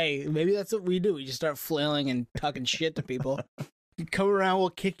like, hey, maybe that's what we do. We just start flailing and talking shit to people. Come around,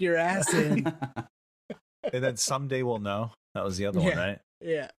 we'll kick your ass in. And then Someday We'll Know. That was the other one, right?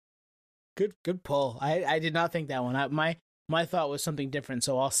 Yeah. Good pull. I did not think that one. My thought was something different,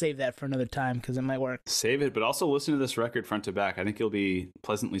 so I'll save that for another time because it might work. Save it, but also listen to this record front to back. I think you'll be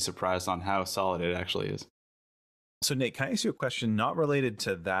pleasantly surprised on how solid it actually is. So, Nate, can I ask you a question not related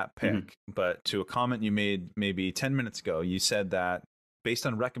to that pick, but to a comment you made maybe 10 minutes ago? You said that based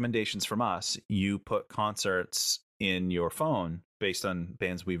on recommendations from us, you put concerts in your phone based on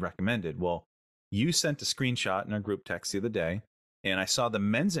bands we recommended. Well, you sent a screenshot in our group text the other day, and I saw the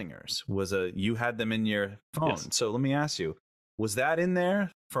Menzingers you had them in your phone. Yes. So let me ask you, was that in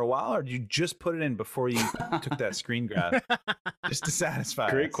there for a while, or did you just put it in before you took that screen grab just to satisfy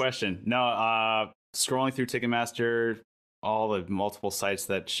Great us? question. No, scrolling through Ticketmaster, all the multiple sites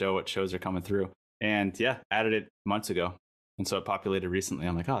that show what shows are coming through. And yeah, added it months ago. And so it populated recently.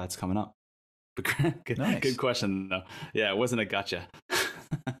 I'm like, oh, that's coming up. But good question, though. Yeah, it wasn't a gotcha.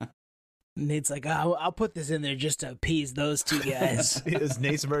 Nate's like, oh, I'll put this in there just to appease those two guys. It is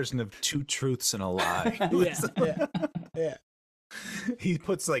Nate's version of two truths and a lie. Yeah. He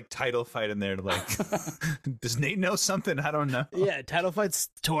puts like Title Fight in there to like, does Nate know something? I don't know. Yeah, Title Fight's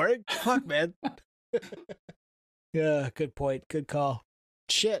touring? Fuck, man. Yeah, good point. Good call.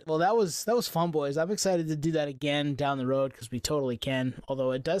 Shit. Well, that was fun, boys. I'm excited to do that again down the road because we totally can.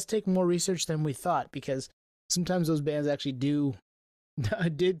 Although it does take more research than we thought because sometimes those bands actually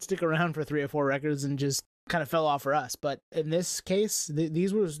did stick around for 3 or 4 records and just kind of fell off for us. But in this case,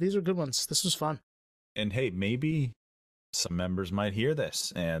 these were good ones. This was fun. And hey, maybe some members might hear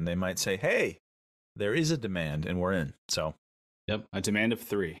this and they might say, "Hey, there is a demand, and we're in." So, yep, a demand of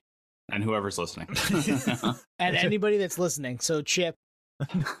 3, and whoever's listening, and anybody that's listening. So, Chip,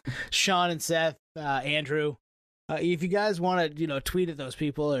 Sean, and Seth, Andrew. If you guys want to, tweet at those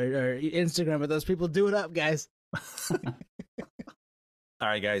people or Instagram at those people, do it up, guys. All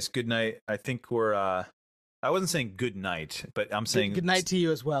right, guys. Good night. I think we're. I wasn't saying good night, but I'm saying good night to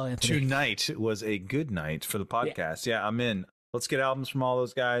you as well, Anthony. Tonight was a good night for the podcast. Yeah, I'm in. Let's get albums from all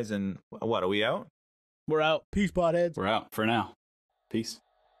those guys. And what, are we out? We're out. Peace, potheads. We're out for now. Peace.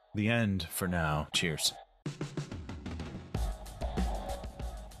 The end for now. Cheers.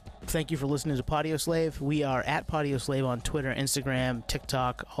 Thank you for listening to Podio Slave. We are at Podio Slave on Twitter, Instagram,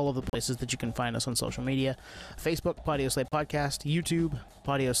 TikTok, all of the places that you can find us on social media. Facebook, Podio Slave Podcast. YouTube,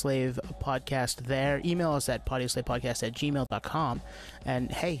 Podio Slave Podcast there. Email us at podioslavepodcast@gmail.com.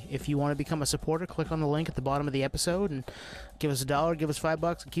 And hey, if you want to become a supporter, click on the link at the bottom of the episode and give us $1, give us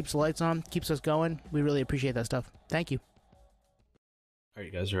 $5. It keeps the lights on, keeps us going. We really appreciate that stuff. Thank you. Are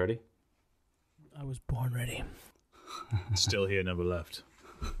you guys ready? I was born ready. Still here, never left.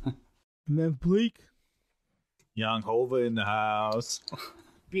 And then Bleak. Young Hova in the house.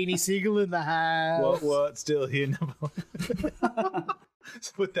 Beanie Siegel in the house. What? Still here, never left.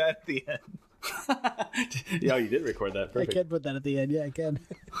 Put that at the end. Yeah, you did record that. Perfect. I can put that at the end. Yeah, I can.